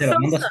 Si no, Se lo so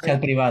mando a su sorry. chat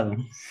privado.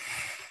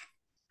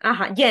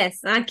 Ajá,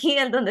 yes, aquí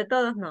el donde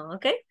todos no,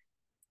 ¿ok?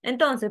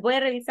 Entonces, voy a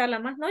revisarla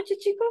más noche,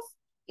 chicos,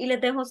 y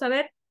les dejo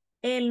saber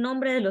el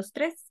nombre de los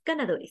 3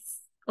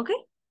 ganadores, ¿ok?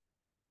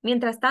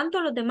 Mientras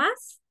tanto, los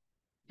demás,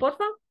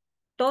 porfa,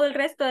 todo el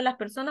resto de las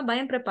personas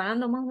vayan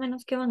preparando más o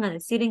menos qué van a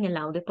decir en el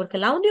audio, porque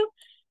el audio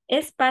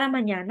es para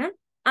mañana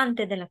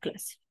antes de la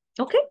clase,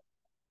 ¿ok?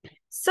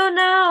 So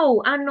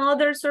now,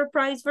 another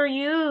surprise for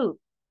you.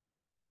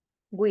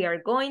 We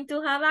are going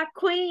to have a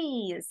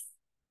quiz.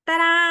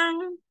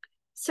 ¡Tarán!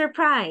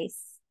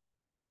 Surprise.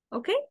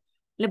 ¿Ok?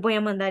 Les voy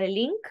a mandar el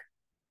link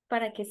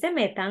para que se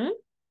metan.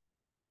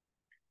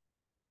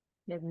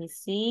 Let me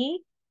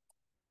see.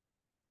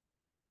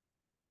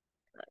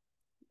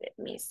 Let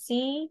me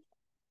see.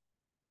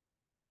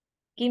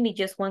 Give me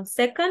just 1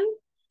 second.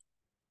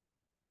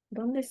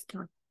 ¿Dónde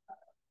está?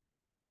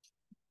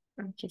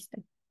 Aquí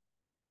está.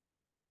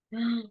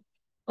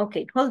 Ok,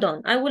 hold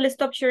on. I will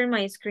stop sharing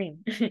my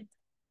screen.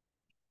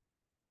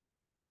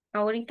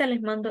 Ahorita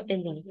les mando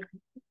el link.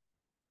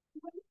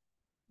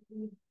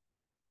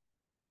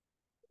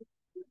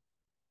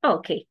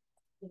 Ok.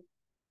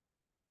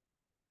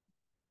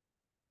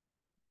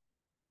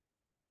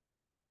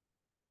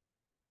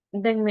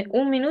 Denme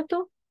un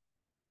minuto.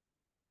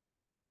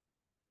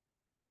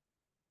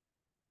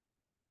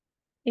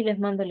 Y les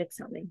mando el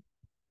examen.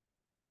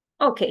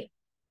 Ok.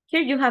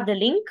 Here you have the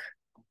link.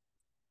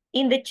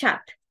 In the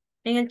chat.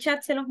 En el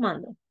chat se los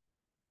mando.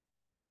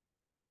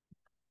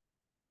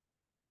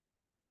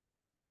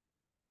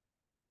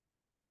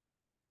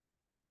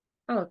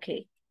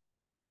 Ok.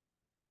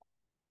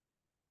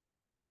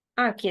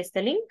 Aquí está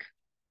el link.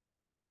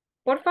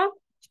 Por favor,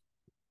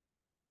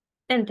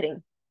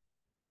 entren.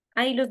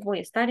 Ahí los voy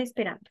a estar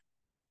esperando.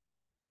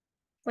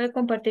 Voy a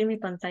compartir mi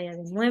pantalla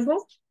de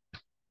nuevo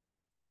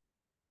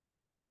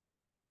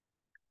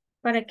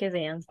para que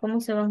vean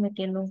cómo se van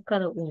metiendo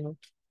cada uno.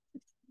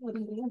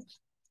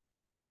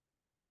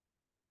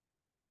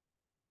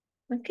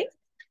 Ok.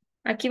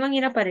 Aquí van a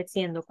ir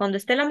apareciendo. Cuando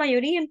esté la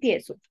mayoría,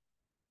 empiezo.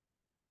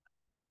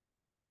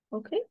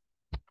 Ok.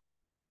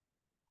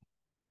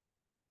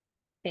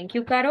 Thank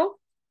you, Caro.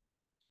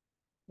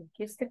 Thank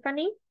you,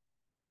 Stephanie.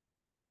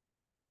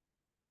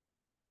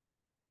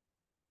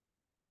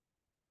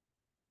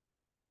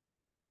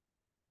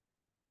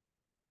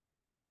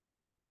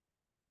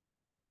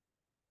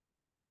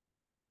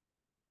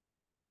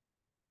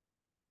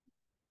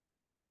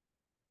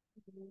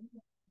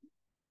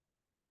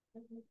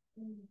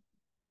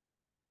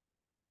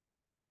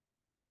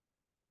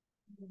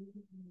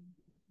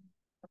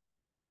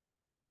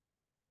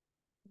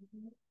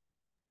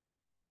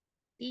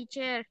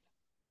 Teacher,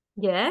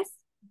 Yes.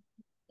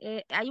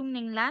 ¿hay un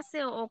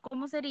enlace o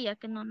cómo sería?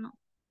 Que no.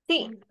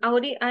 Sí,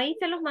 ahí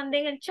se los mandé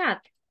en el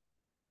chat.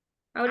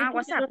 Ahorita se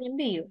WhatsApp. los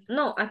envío.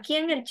 No, aquí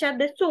en el chat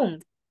de Zoom.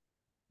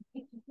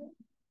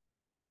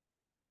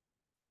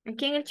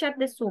 Aquí en el chat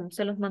de Zoom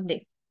se los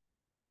mandé.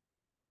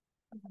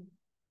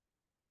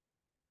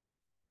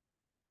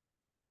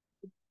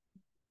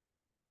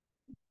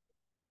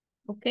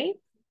 ¿Ok?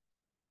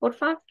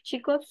 Porfa,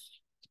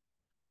 chicos,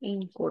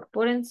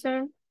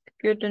 incorpórense,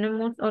 que ya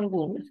tenemos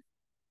algunos.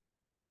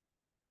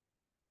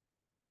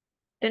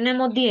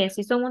 Tenemos 10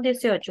 y somos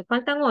 18.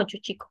 Faltan 8,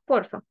 chicos,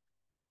 porfa.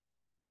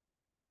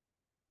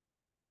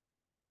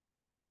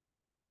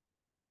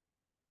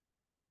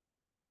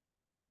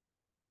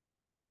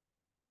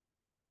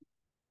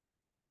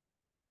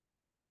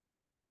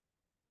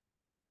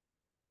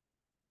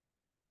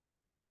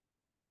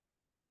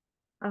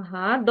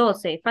 Ajá,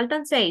 12.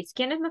 Faltan 6.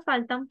 ¿Quiénes me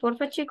faltan?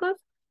 Porfa, chicos.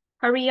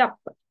 Hurry up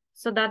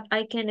so that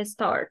I can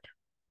start.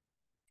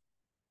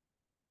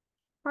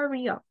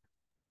 Hurry up.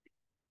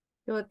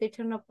 Yo,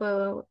 teacher, no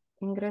puedo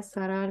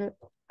ingresar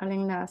al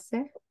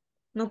enlace.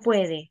 No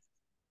puede.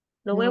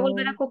 Lo voy a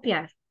volver a No,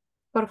 copiar.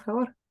 por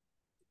favor.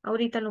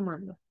 Ahorita lo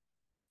mando.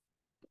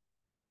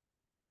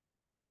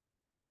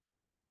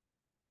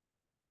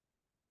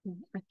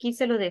 Aquí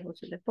se lo dejo,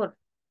 se le por.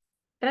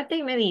 Trate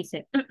y me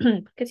dice,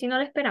 que si no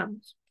le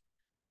esperamos.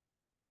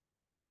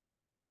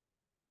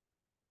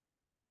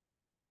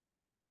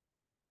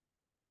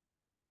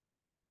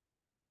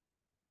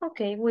 Ok,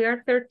 we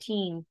are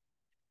 13.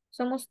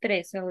 Somos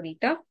 13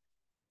 ahorita.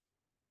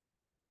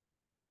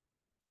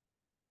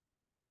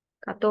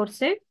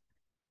 14.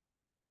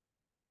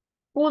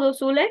 ¿Pudo,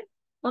 Zule?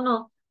 ¿O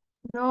no?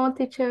 No,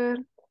 teacher.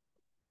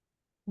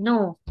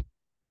 No.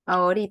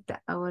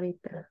 Ahorita.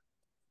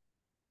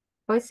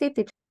 Hoy sí,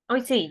 teacher.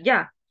 Hoy sí,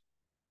 ya.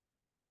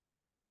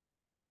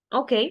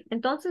 Ok,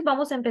 entonces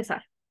vamos a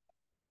empezar.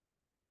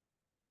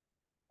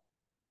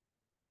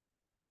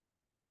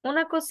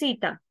 Una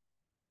cosita.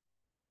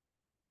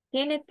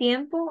 Tiene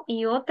tiempo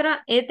y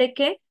otra es de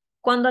que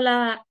cuando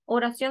la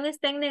oración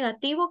está en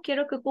negativo,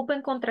 quiero que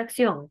ocupen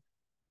contracción.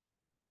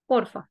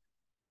 Porfa.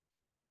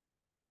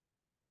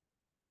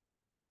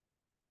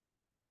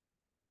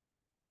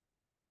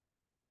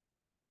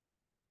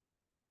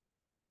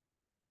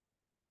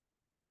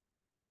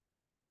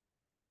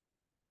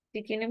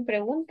 Si tienen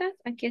preguntas,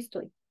 aquí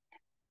estoy.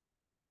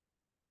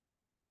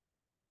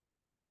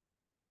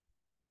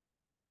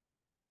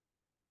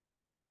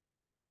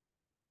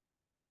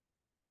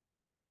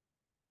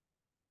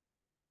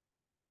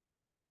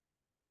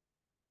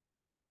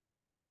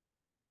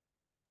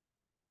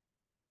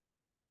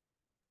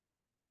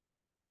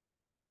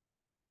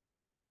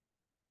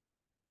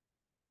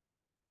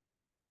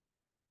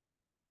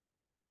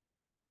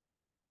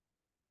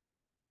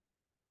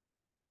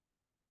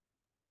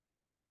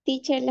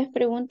 Teacher, las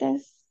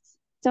preguntas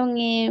son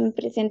en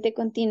presente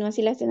continuo,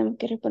 así las tenemos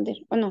que responder,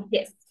 ¿o no?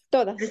 Yes.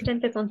 Todas.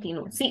 Presente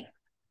continuo, sí.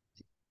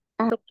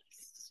 Ah.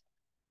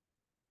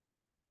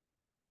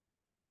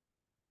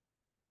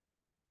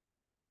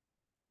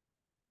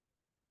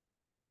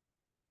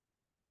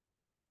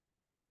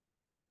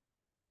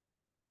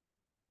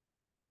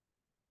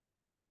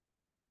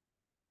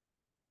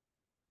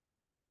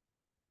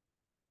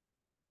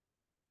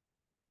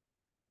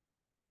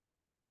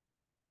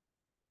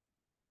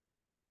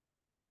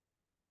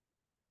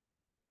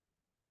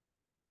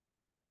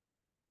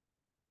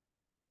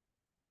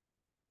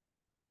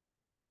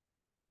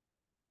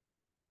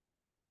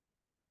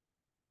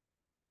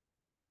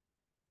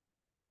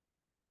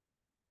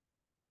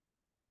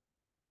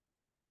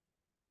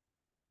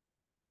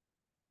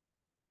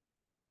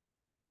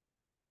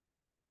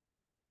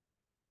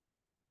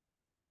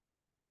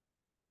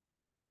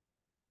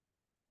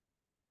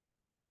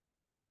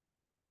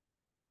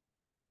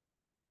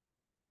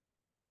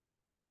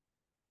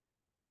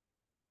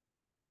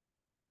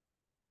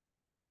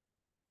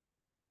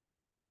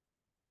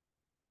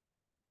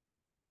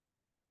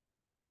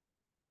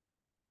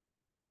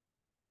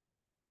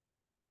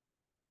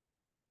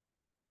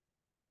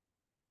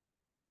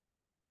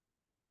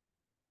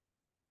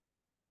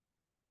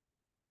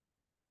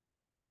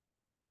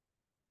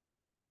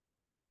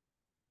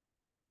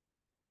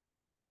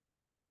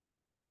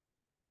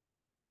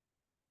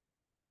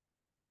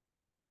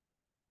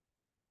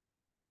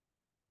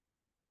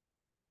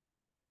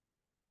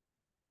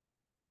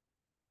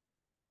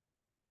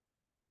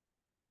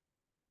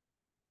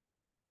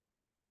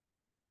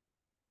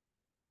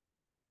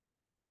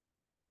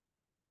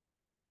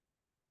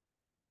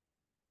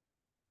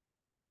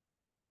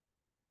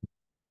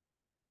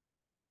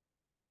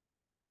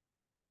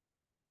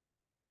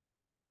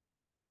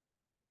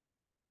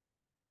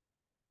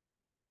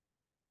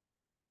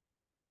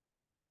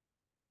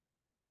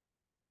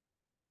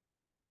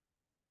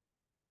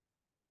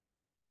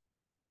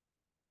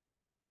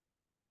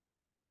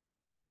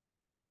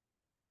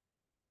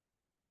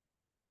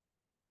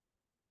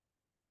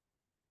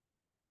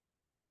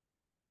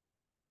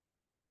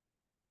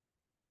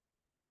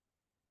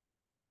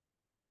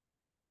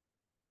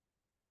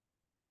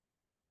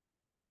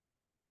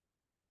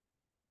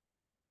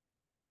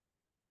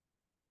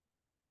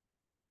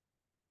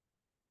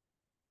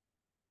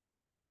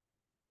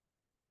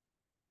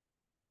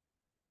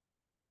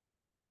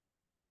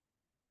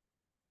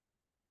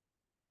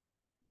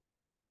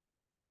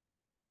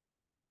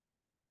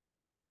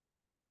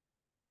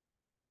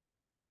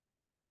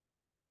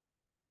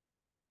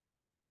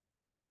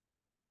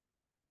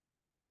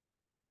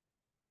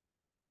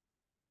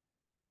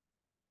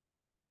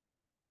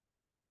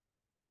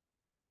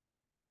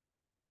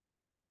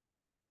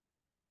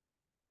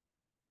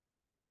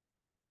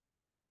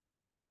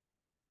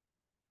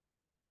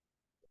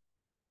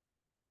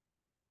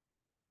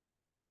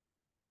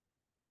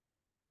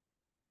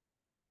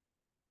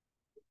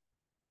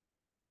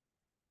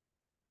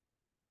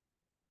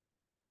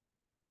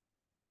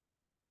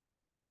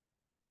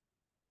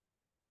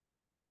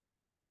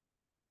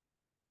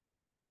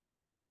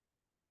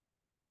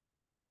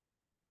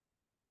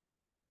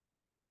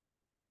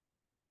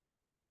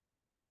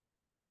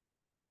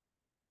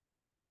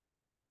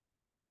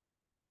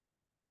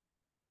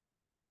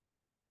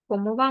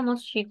 ¿Cómo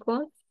vamos,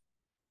 chicos?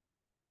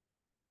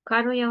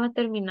 Caro ya va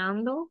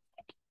terminando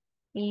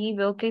y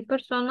veo que hay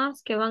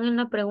personas que van en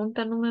la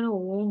pregunta número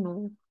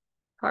 1.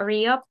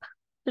 Hurry up,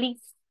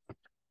 please.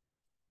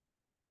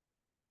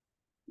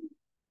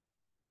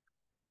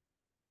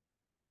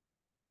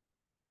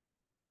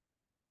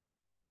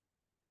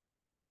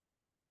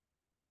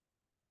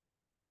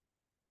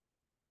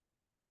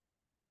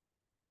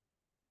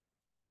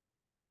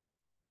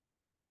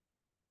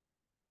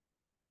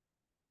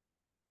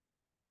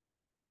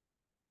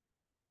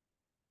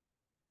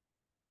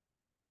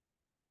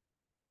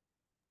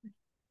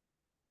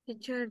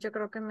 Teacher, yo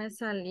creo que me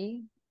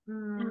salí.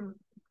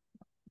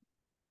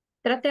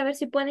 Trate a ver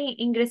si puede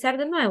ingresar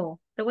de nuevo.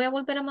 Le voy a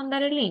volver a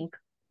mandar el link.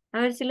 A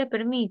ver si le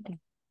permite.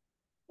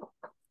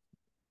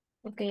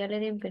 Ok, ya le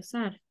di a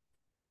empezar.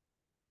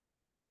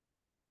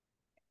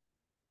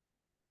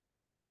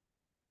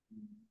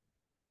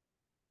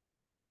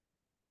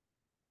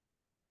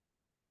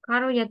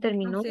 Caro ya Oh,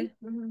 terminó. sí.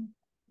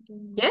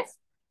 Yes?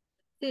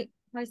 Sí,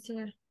 I see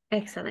her.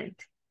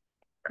 Excelente.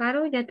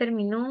 Caro ya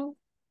terminó.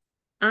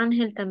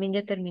 Ángel también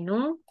ya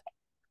terminó.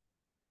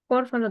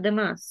 Porfa, los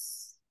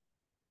demás.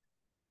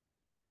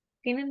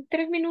 Tienen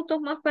 3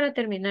 minutos más para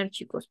terminar,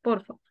 chicos.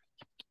 Porfa.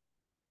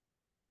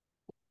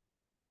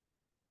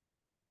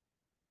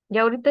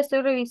 Ya ahorita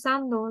estoy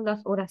revisando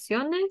las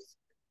oraciones.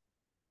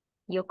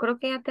 Yo creo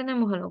que ya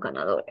tenemos a los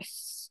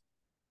ganadores.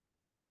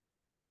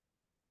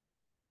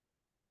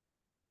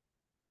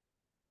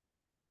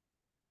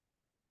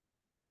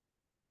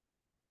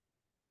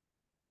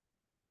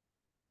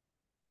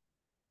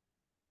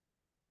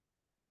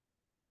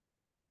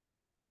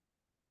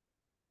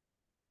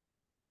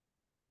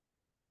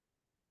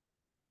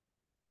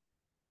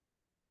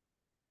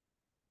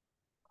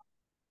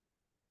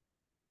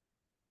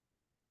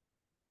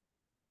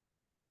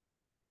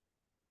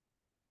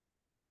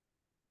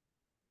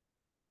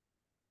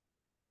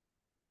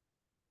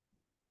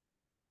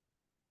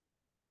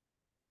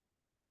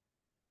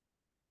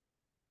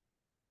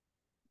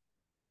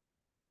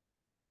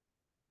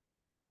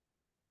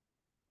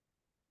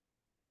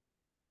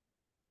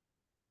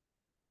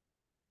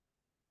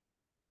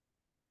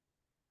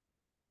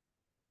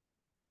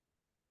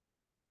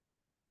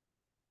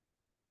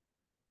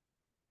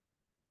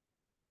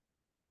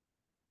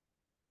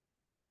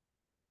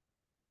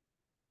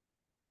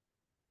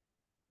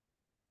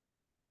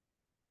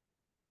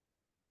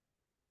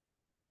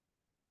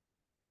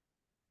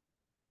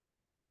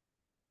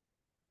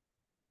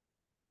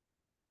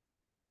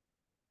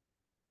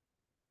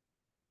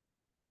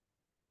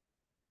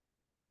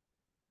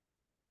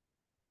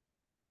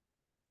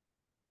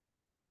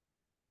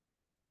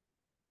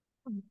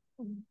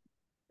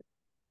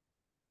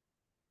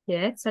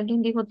 Yes,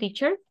 ¿alguien dijo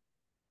teacher?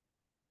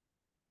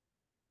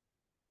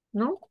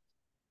 ¿No?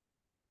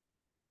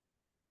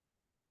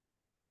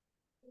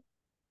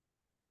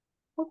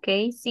 Ok,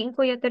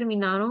 5 ya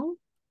terminaron.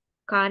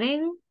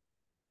 Karen,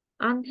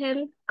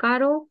 Ángel,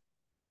 Caro,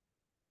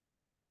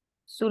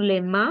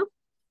 Zulema,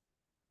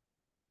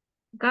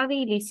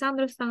 Gaby y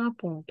Lisandro están a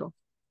punto.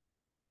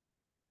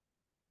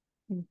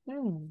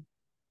 Ujú.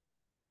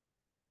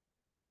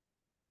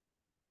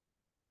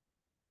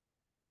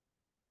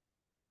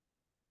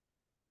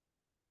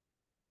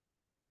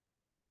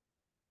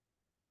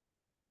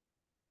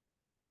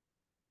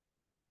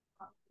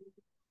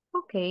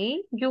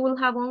 Okay, you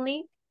have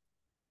only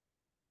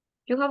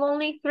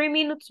 3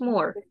 minutes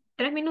more.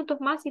 3 minutos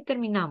más y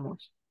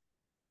terminamos.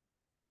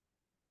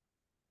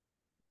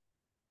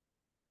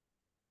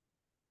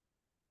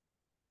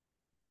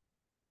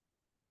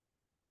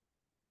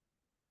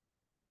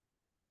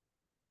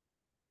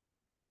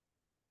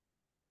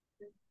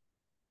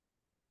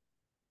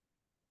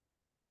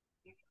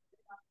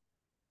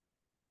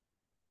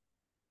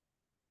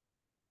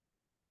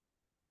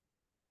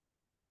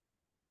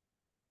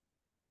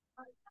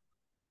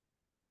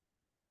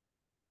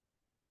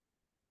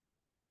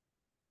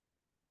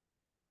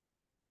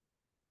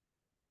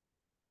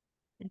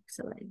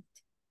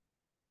 Excelente.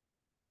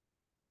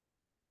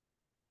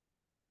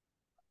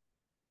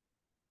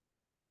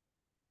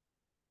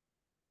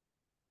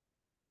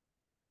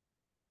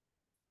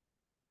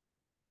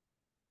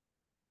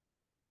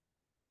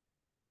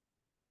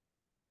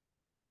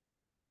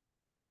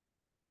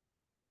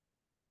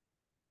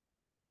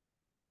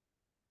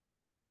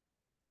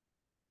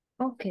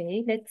 Ok,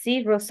 let's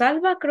see.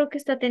 Rosalba creo que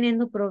está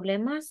teniendo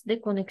problemas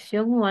de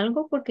conexión o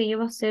algo porque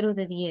lleva 0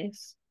 de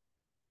 10.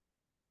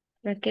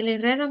 Raquel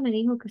Herrera me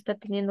dijo que está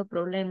teniendo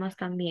problemas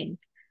también.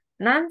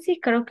 Nancy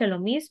creo que lo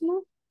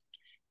mismo.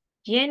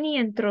 Jenny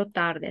entró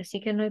tarde,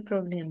 así que no hay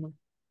problema.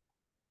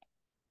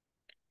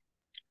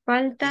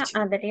 Falta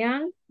Teacher,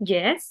 Adrián.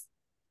 Yes.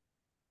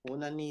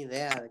 una ni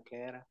idea de qué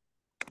era.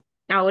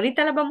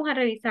 Ahorita las vamos a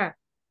revisar.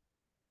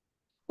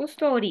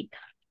 Justo ahorita.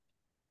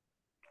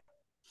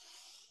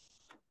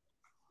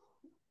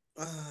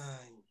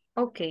 Ay,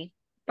 Ok.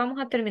 Vamos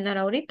a terminar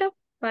ahorita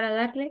para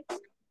darle.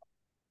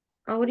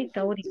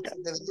 Ahorita.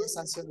 deben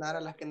sancionar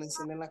a las que no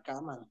encienden la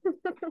cámara.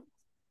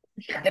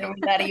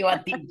 Terminar yo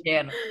a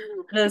teacher.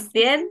 Lo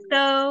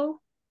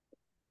siento.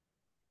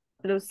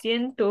 Lo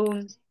siento.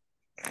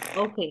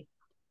 Ok.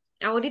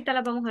 Ahorita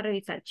las vamos a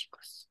revisar,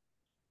 chicos.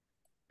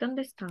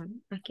 ¿Dónde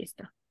están? Aquí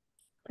está.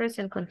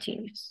 Present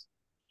continuous.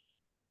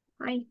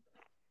 Ay.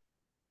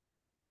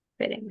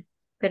 Espérenme.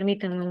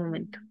 Permítanme un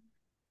momento.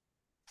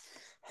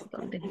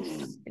 ¿Dónde es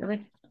esto? Quiero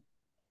ver.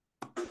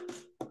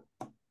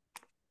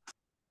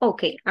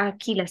 Ok,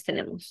 aquí las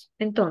tenemos.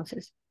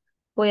 Entonces,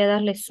 voy a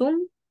darle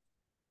zoom.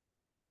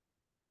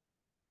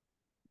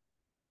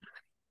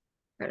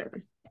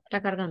 Espérame,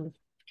 está cargando.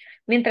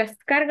 Mientras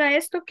carga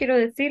esto, quiero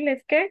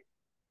decirles que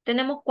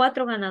tenemos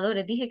 4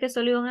 ganadores. Dije que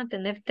solo iban a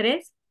tener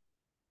 3,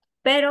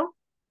 pero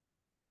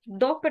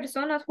 2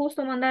 personas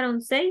justo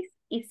mandaron 6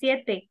 y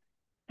 7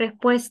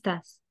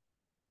 respuestas.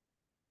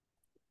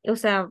 O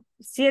sea,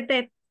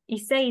 7 y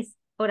 6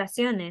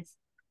 oraciones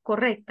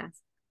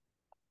correctas.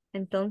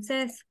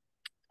 Entonces,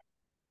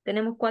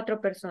 tenemos 4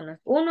 personas.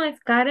 Uno es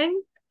Karen,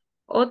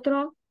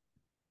 otro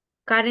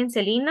Karen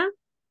Celina,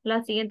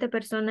 la siguiente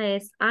persona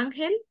es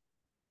Ángel,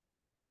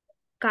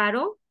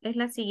 Caro es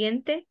la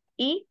siguiente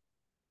y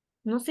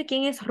no sé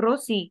quién es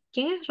Rosy.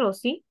 ¿Quién es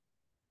Rosy?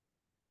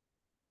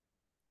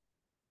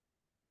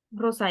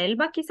 Rosa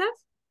Elba quizás.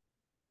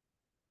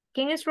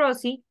 ¿Quién es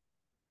Rosy?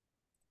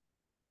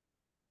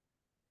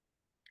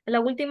 La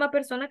última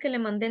persona que le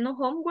mandé no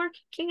homework.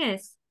 ¿Quién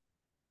es?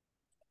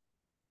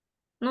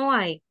 No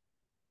hay.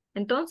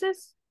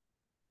 Entonces,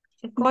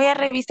 Voy a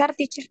revisar,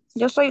 teacher.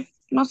 Yo soy,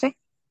 no sé.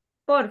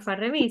 porfa,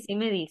 revise y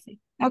me dice.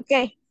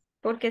 Ok.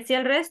 Porque si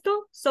el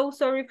resto, so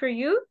sorry for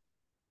you,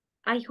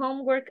 hay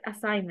homework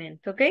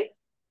assignment, ¿ok?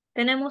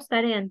 Tenemos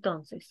tarea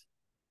entonces.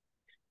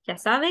 Ya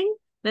saben,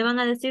 me van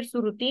a decir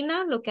su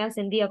rutina, lo que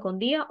hacen día con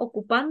día,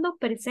 ocupando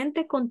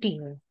presente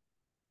continuo.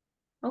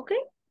 ¿Ok?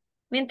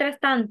 Mientras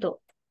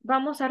tanto,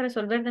 vamos a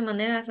resolver de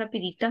manera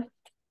rapidita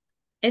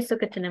esto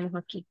que tenemos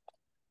aquí.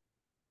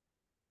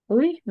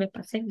 Uy, me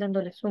pasé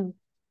dándole zoom.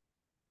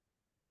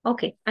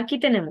 Ok, aquí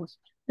tenemos.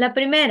 La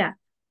primera,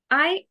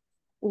 I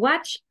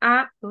watch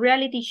a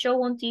reality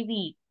show on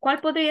TV.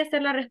 ¿Cuál podría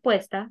ser la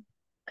respuesta?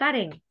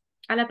 Karen,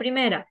 a la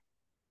primera.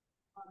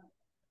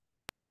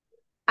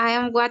 I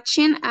am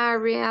watching a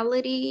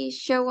reality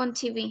show on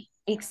TV.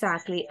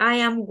 Exactly, I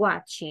am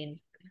watching.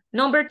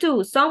 Number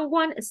 2,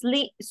 someone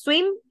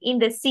swim in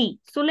the sea.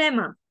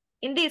 Zulema,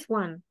 in this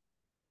one.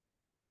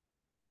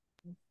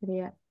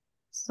 Sería,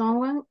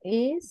 someone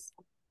is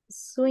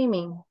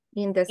swimming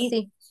in the Is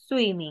sea.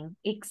 swimming,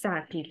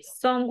 exactly.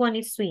 Someone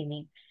is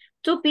swimming.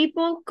 2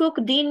 people cook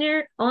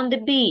dinner on the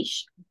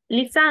beach.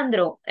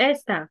 Lisandro,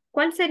 esta,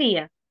 ¿cuál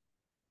sería?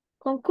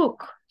 Con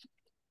cook.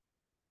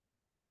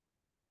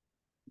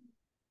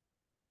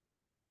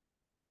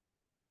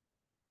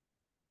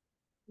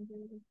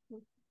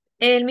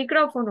 El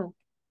micrófono.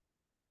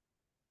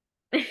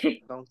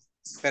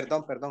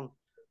 Perdón.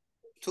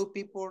 Two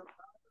people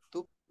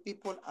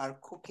are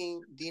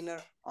cooking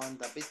dinner on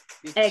the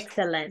beach.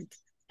 Excellent.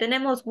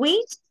 Tenemos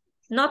we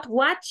not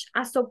watch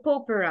a soap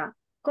opera.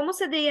 ¿Cómo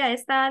se diría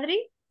esta,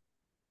 Adri?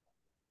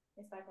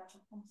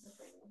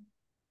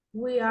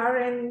 We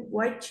aren't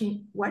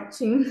watching.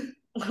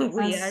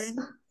 We as-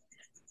 are.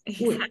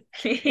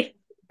 Exactly.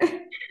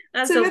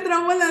 Se me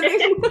trabó la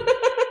lengua.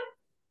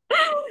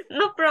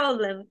 No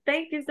problem.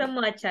 Thank you so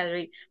much,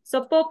 Adri.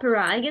 Soap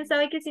opera. ¿Alguien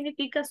sabe qué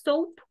significa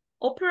soap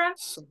opera?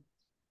 Soap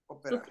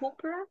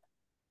opera.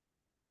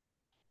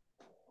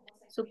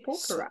 Soap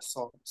opera.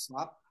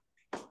 Snap.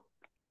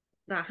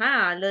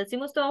 Ajá, lo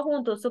decimos todos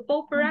juntos. Soap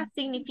opera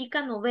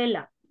significa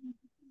novela.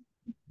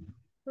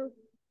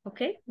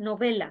 ¿Ok?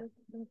 Novela.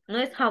 No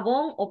es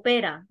jabón,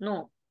 ópera.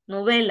 No.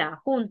 Novela,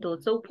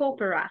 juntos. Soap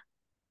opera.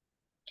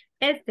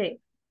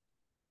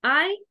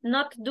 I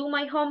not do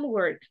my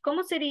homework.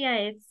 ¿Cómo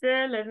sería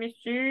ese? Let me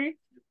see.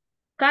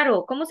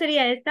 Caro, ¿cómo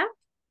sería esta?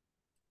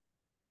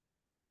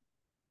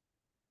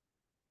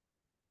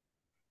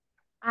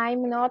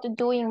 I'm not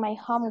doing my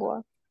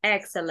homework.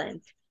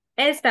 Excellent.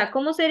 Esta,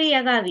 ¿cómo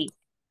sería, Gaby?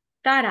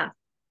 Tara.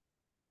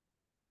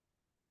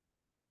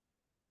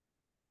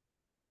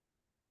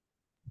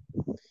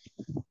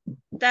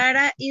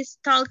 Tara is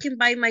talking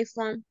by my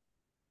phone.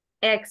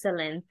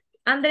 Excellent.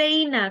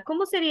 Andreina,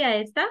 ¿cómo sería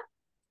esta?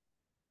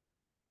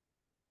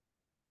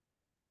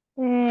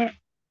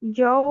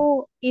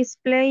 Joe is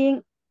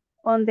playing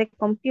on the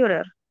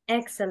computer.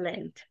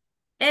 Excellent.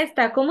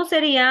 Esta, ¿cómo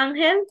sería,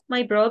 Ángel?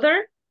 My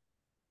brother.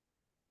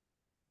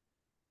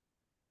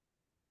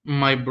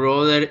 My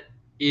brother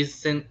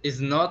is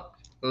not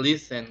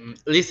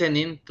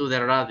listening to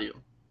the radio.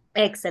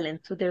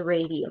 Excellent, to the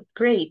radio.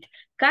 Great.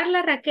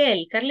 Carla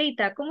Raquel,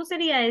 Carlita, ¿cómo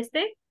sería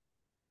este?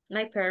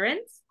 My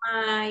parents.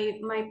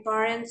 My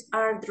parents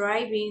are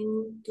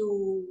driving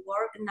to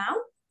work now.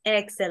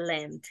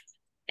 Excellent.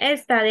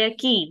 Esta de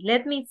aquí,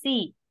 let me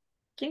see.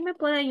 ¿Quién me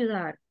puede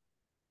ayudar?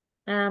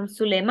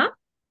 Zulema.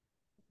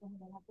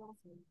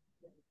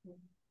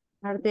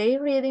 Are they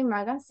reading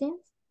magazines?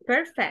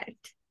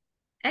 Perfect.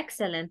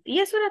 Excellent. ¿Y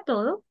eso era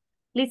todo?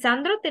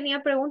 Lisandro,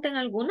 ¿tenía pregunta en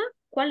alguna?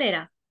 ¿Cuál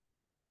era?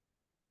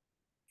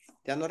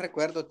 Ya no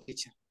recuerdo,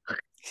 teacher.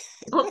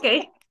 Ok.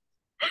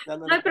 Ya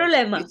No hay recuerdo.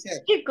 problema.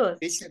 Teacher, Chicos.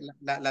 teacher,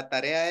 la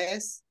tarea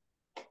es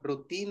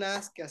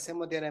rutinas que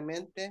hacemos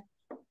diariamente,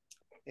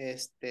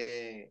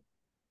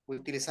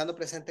 utilizando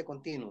presente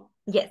continuo.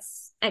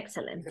 Yes,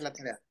 excellent. Esa es la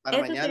tarea. Para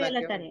Esa mañana, sería la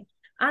 ¿qué? tarea.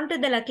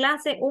 Antes de la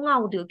clase, un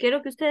audio.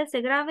 Quiero que ustedes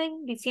se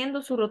graben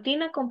diciendo su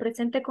rutina con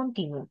presente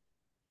continuo.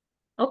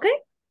 ¿Ok?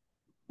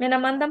 Me la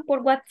mandan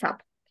por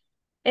WhatsApp.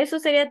 Eso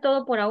sería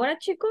todo por ahora,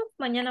 chicos.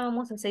 Mañana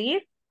vamos a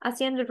seguir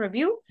haciendo el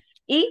review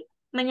y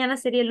mañana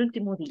sería el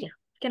último día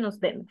que nos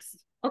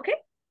vemos. ¿Ok?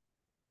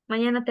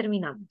 Mañana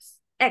terminamos.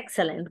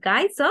 Excellent,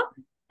 guys. So,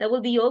 that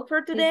will be all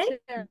for today.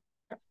 Teacher,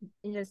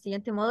 y el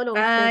siguiente módulo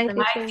usted Bye,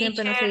 también teacher.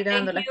 siempre nos seguirá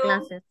dando las Thank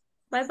you. clases.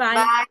 Bye, bye.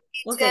 Bye,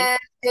 Ok. teacher.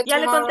 See you Ya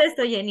le tomorrow.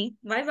 contesto, Jenny.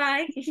 Bye,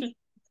 bye.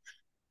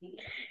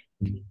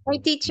 Bye,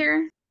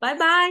 teacher. Bye,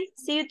 bye.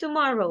 See you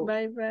tomorrow.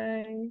 Bye,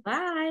 bye.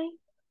 Bye.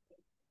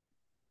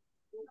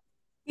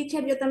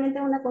 Teacher, yo también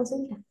tengo una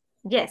consulta.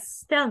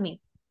 Yes, tell me.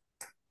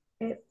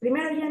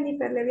 Primero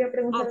Jennifer le había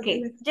preguntado Ok,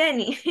 primero.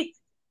 Jenny.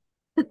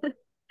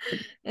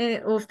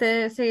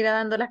 Usted seguirá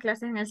dando las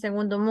clases en el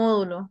segundo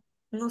módulo.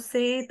 No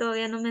sé,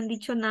 todavía no me han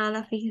dicho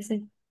nada,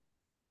 fíjese.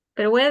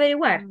 Pero voy a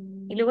averiguar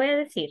y le voy a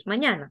decir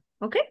mañana,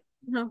 ¿ok?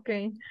 Ok.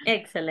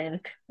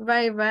 Excellent.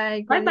 Bye,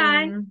 bye, Bye, bye.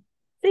 Colleen.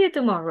 See you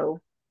tomorrow.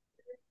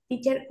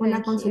 Teacher, una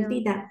Thank you.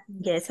 consultita.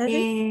 Yes,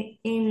 Adri.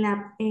 En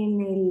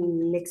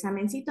el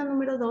examencito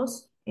número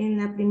 2, en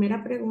la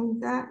primera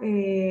pregunta,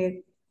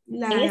 En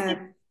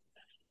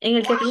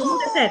el que tenemos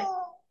que hacer.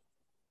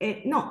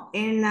 no,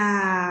 en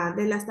la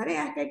de las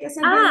tareas que hay que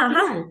hacer ya Ah, al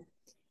ajá. final.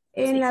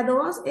 En Sí. la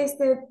 2,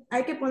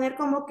 hay que poner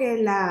como que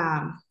el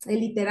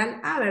literal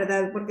A,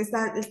 ¿verdad? Porque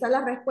está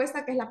la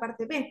respuesta que es la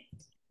parte B.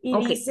 Y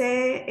Ok,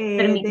 dice,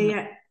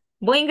 permítame.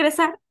 Voy a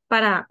ingresar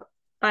para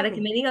Ok.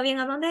 que me diga bien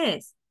a dónde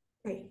es.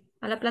 Ok.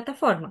 A la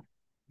plataforma.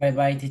 Bye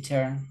bye,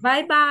 teacher.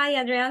 Bye, bye,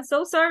 Adrián.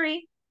 So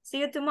sorry. See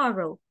you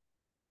tomorrow.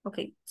 Ok,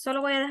 solo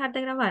voy a dejar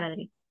de grabar,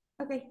 Adri.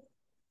 Ok.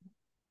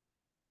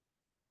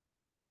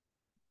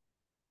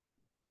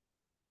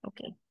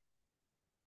 Ok.